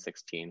 greater than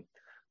 16.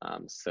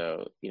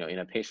 So, in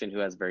a patient who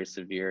has very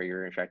severe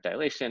urinary tract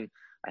dilation,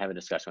 I have a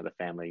discussion with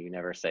the family. You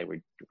never say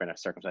we're going to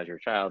circumcise your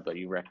child, but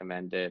you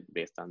recommend it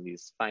based on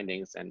these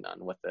findings and on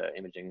what the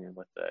imaging and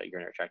what the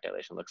urinary tract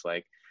dilation looks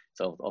like.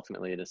 So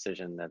ultimately a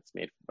decision that's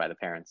made by the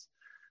parents.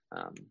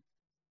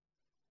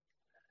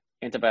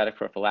 Antibiotic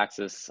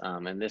prophylaxis,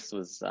 and this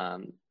was,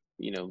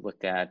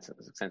 looked at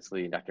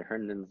extensively in Dr.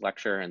 Herndon's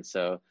lecture. And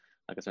so I'm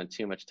not gonna spend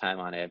too much time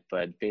on it,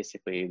 but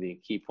basically the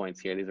key points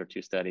here, these are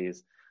 2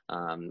 studies.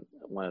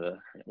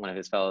 One of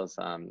his fellows,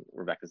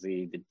 Rebecca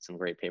Z, did some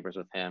great papers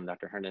with him,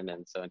 Dr. Herndon.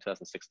 And so in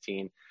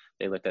 2016,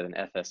 they looked at an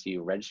FSU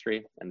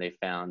registry, and they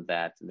found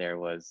that there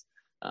was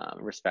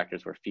risk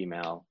factors were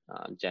female,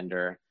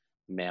 gender,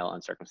 male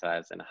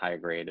uncircumcised, and a higher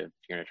grade of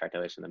urinary tract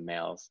dilation than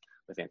males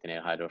with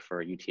antenatal hydro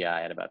for UTI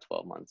at about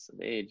 12 months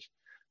of age.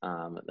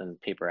 Then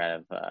a paper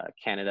out of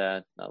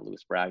Canada,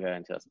 Louis Braga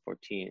in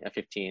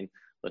 2015,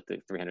 looked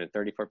at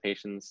 334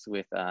 patients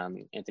with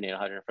antenatal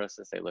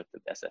hydronephrosis. They looked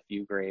at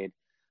SFU grade.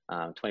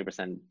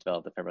 20%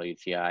 developed a febrile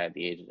UTI at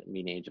the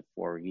mean age of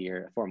 4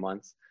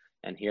 months.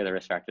 And here the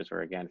risk factors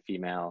were, again,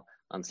 female,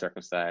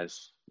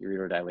 uncircumcised,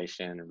 ureteral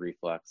dilation,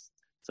 reflux.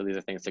 So these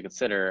are things to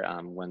consider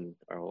when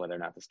or whether or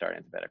not to start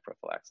antibiotic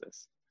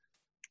prophylaxis.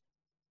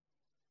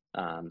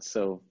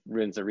 So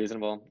RINs are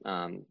reasonable,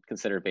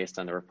 considered based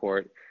on the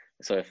report.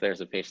 So if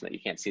there's a patient that you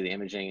can't see the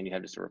imaging and you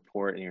have just a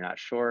report and you're not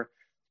sure,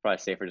 it's probably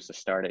safer just to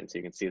start it, and so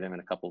you can see them in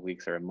a couple of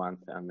weeks or a month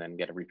and then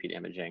get a repeat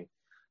imaging.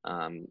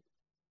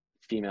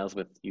 Females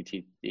with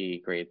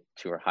UTD grade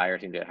 2 or higher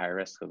seem to be at higher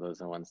risk, so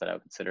those are the ones that I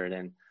would consider it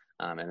in.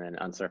 And then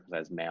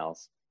uncircumcised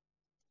males.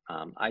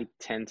 I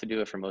tend to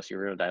do it for most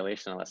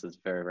uretrodilation unless it's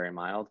very, very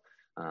mild,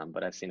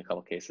 but I've seen a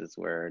couple cases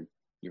where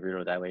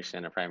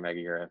uretrodilation or primary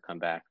megaurea have come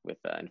back with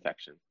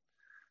infection.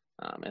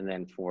 And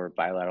then for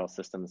bilateral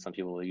systems, some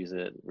people will use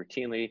it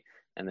routinely,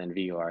 and then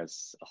VUR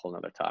is a whole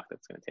nother talk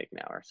that's going to take an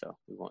hour, so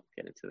we won't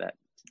get into that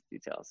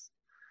details.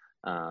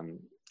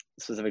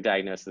 Specific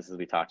diagnosis, as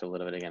we talked a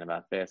little bit again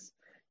about this,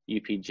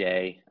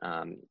 UPJ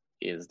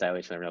is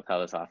dilation of the renal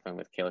pelvis, often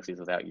with calyxes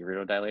without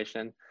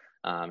uretrodilation,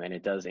 and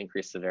it does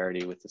increase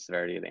severity with the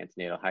severity of the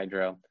antenatal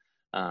hydro.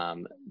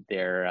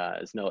 There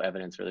is no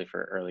evidence really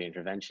for early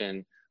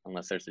intervention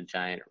unless there's a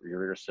giant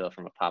ureterosil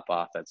from a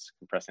pop-off that's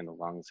compressing the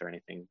lungs or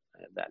anything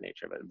of that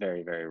nature, but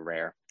very, very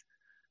rare.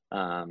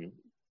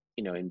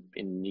 You know, in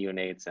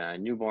neonates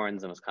and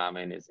newborns, the most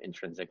common is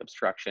intrinsic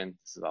obstruction.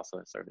 This is also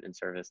a sort of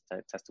in-service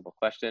type testable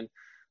question.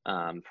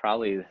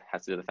 Probably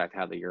has to do with the fact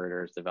how the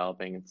ureter is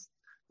developing. It's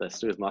the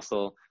smooth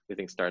muscle, we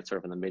think, starts sort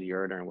of in the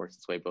mid-ureter and works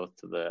its way both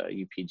to the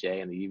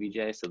UPJ and the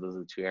UVJ. So those are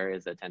the two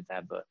areas that tend to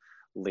have the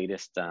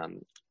latest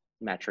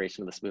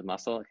maturation of the smooth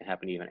muscle. It can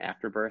happen even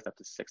after birth, up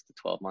to 6 to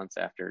 12 months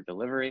after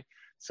delivery.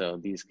 So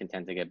these can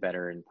tend to get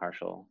better in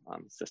partial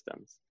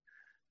systems.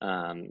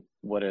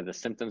 What are the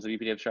symptoms of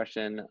UPJ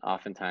obstruction?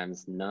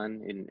 Oftentimes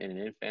none in an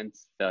infant.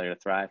 Failure to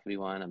thrive could be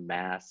one, a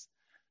mass.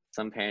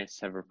 Some parents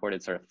have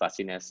reported sort of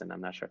fussiness, and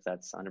I'm not sure if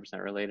that's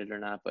 100% related or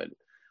not, but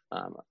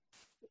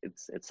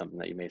it's something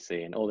that you may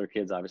see. In older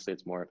kids, obviously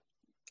it's more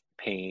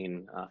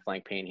pain,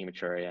 flank pain,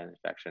 hematuria, and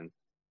infection.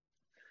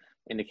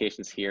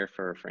 Indications here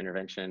for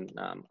intervention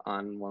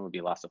on one would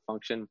be loss of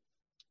function,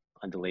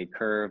 a delayed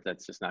curve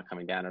that's just not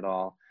coming down at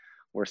all,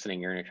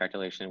 worsening urinary tract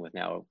dilation with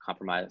now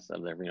compromise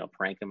of the renal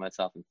parenchyma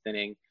itself and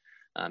thinning,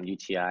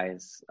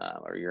 UTIs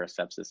or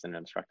urosepsis in an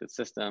obstructed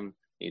system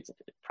needs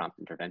prompt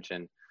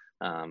intervention,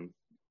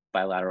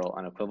 bilateral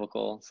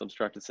unequivocal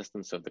substructed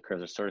system. So if the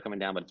curves are sort of coming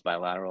down, but it's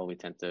bilateral, we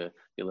tend to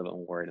be a little bit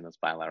more worried in those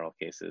bilateral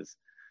cases.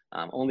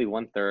 Only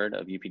 1/3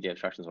 of UPJ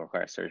obstructions will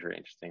require surgery,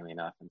 interestingly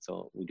enough. And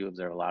so we do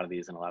observe a lot of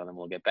these, and a lot of them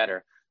will get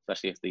better,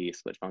 especially if the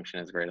split function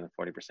is greater than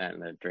 40%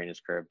 and the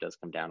drainage curve does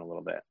come down a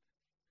little bit.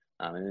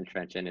 And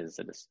intervention is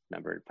a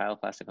dismembered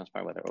pyeloplastic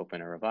postpartum, whether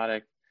open or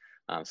robotic.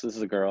 So this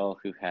is a girl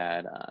who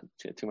had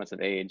 2 months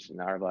of age, an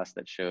RBUS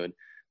that showed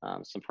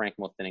some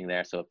parenchymal thinning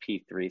there, so a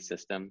P3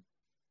 system.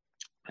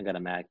 I got a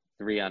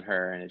MAG3 on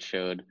her, and it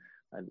showed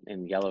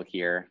in yellow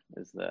here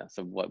is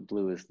so what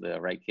blue is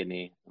the right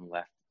kidney and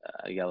left,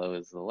 yellow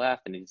is the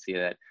left, and you can see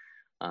that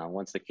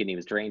once the kidney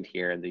was drained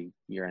here, the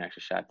urine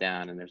actually shot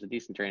down, and there's a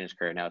decent drainage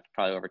curve. Now it's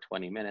probably over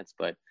 20 minutes,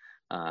 but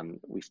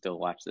we still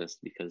watch this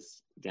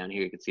because down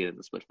here you can see that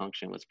the split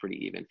function was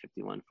pretty even,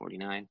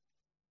 51-49.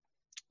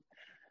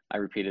 I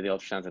repeated the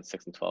ultrasounds at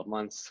 6 and 12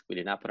 months. We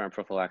did not put her on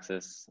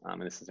prophylaxis,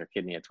 and this is her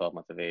kidney at 12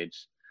 months of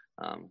age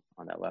on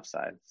that left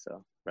side,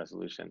 so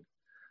resolution.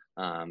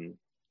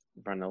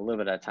 Running a little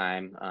bit at a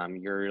time,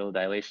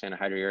 uretrodilation,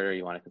 hydroureter,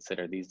 you want to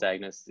consider these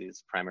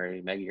diagnoses: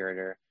 primary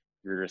megaureter,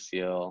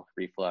 ureterocele,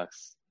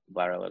 reflux,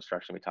 bladder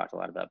obstruction. We talked a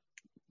lot about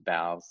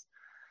valves.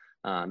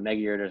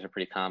 Megagureters are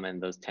pretty common.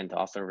 Those tend to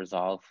also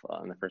resolve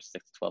in the first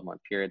 6 to 12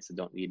 month period, so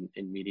don't need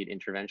immediate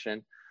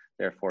intervention.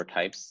 There are 4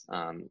 types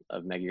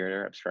of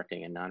megagureter: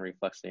 obstructing and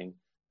non-refluxing,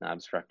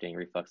 non-obstructing,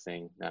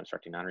 refluxing,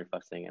 non-obstructing,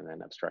 non-refluxing, and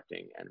then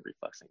obstructing and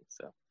refluxing.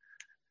 So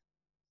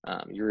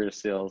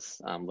ureteroceles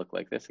look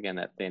like this. Again,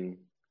 that thin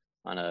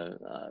on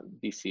a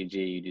BCG,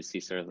 you do see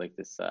sort of like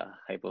this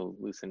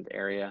hypoleucent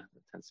area.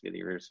 It tends to be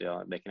the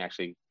uretero. They can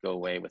actually go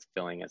away with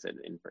filling as it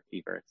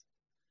everts.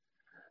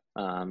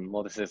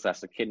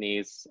 Multicyclic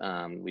kidneys,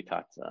 we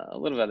talked a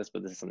little about this,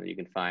 but this is something you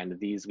can find.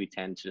 These we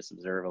tend to just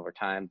observe over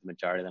time. The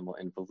majority of them will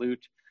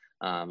involute.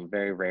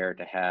 Very rare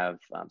to have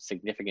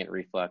significant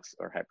reflux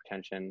or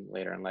hypertension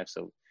later in life,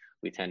 so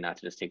we tend not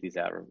to just take these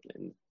out.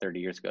 30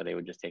 years ago, they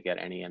would just take out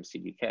any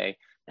MCDK.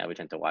 Now we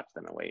tend to watch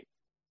them and wait.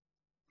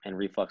 And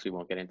reflux we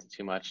won't get into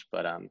too much,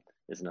 but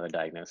is another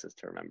diagnosis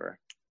to remember.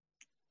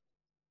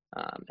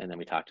 And then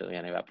we talked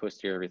again about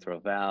posterior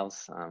urethral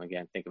valves.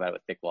 Again, think about it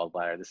with thick-walled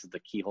bladder. This is the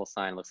keyhole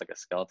sign, looks like a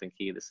skeleton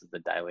key. This is the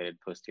dilated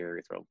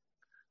posterior urethral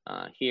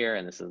here,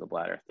 and this is the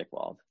bladder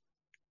thick-walled.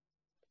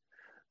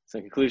 So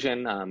in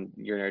conclusion,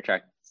 urinary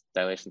tract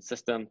dilation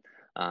system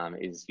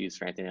is used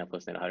for antenatal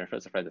postnatal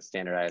hydronephrosis as a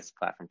standardized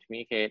platform to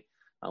communicate.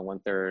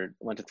 1 to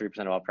 3%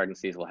 of all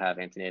pregnancies will have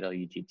antenatal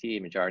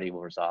UTT. Majority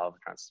will resolve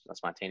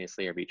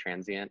spontaneously or be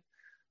transient.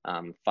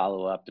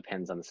 Follow-up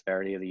depends on the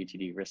severity of the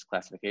UTD risk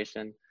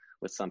classification,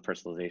 with some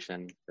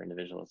personalization for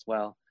individual as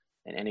well.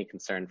 And any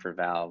concern for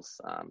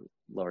valves,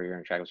 lower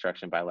urinary tract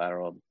obstruction,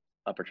 bilateral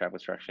upper tract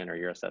obstruction, or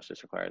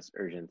urosepsis requires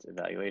urgent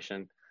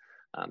evaluation.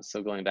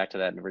 So going back to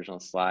that original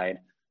slide,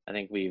 I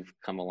think we've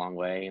come a long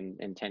way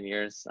in 10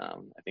 years.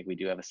 I think we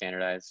do have a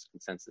standardized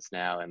consensus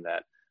now, and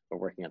that we're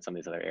working on some of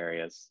these other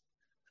areas.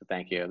 So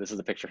thank you. This is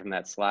a picture from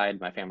that slide.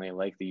 My family,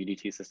 like the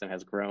UDT system,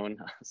 has grown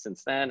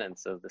since then. And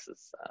so this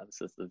is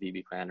the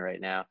VB plan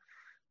right now.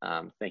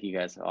 Thank you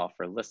guys all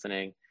for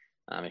listening.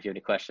 If you have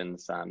any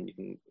questions, you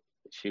can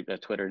shoot a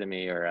Twitter to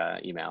me or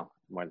email.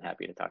 I'm more than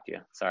happy to talk to you.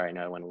 Sorry, I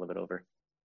know I went a little bit over.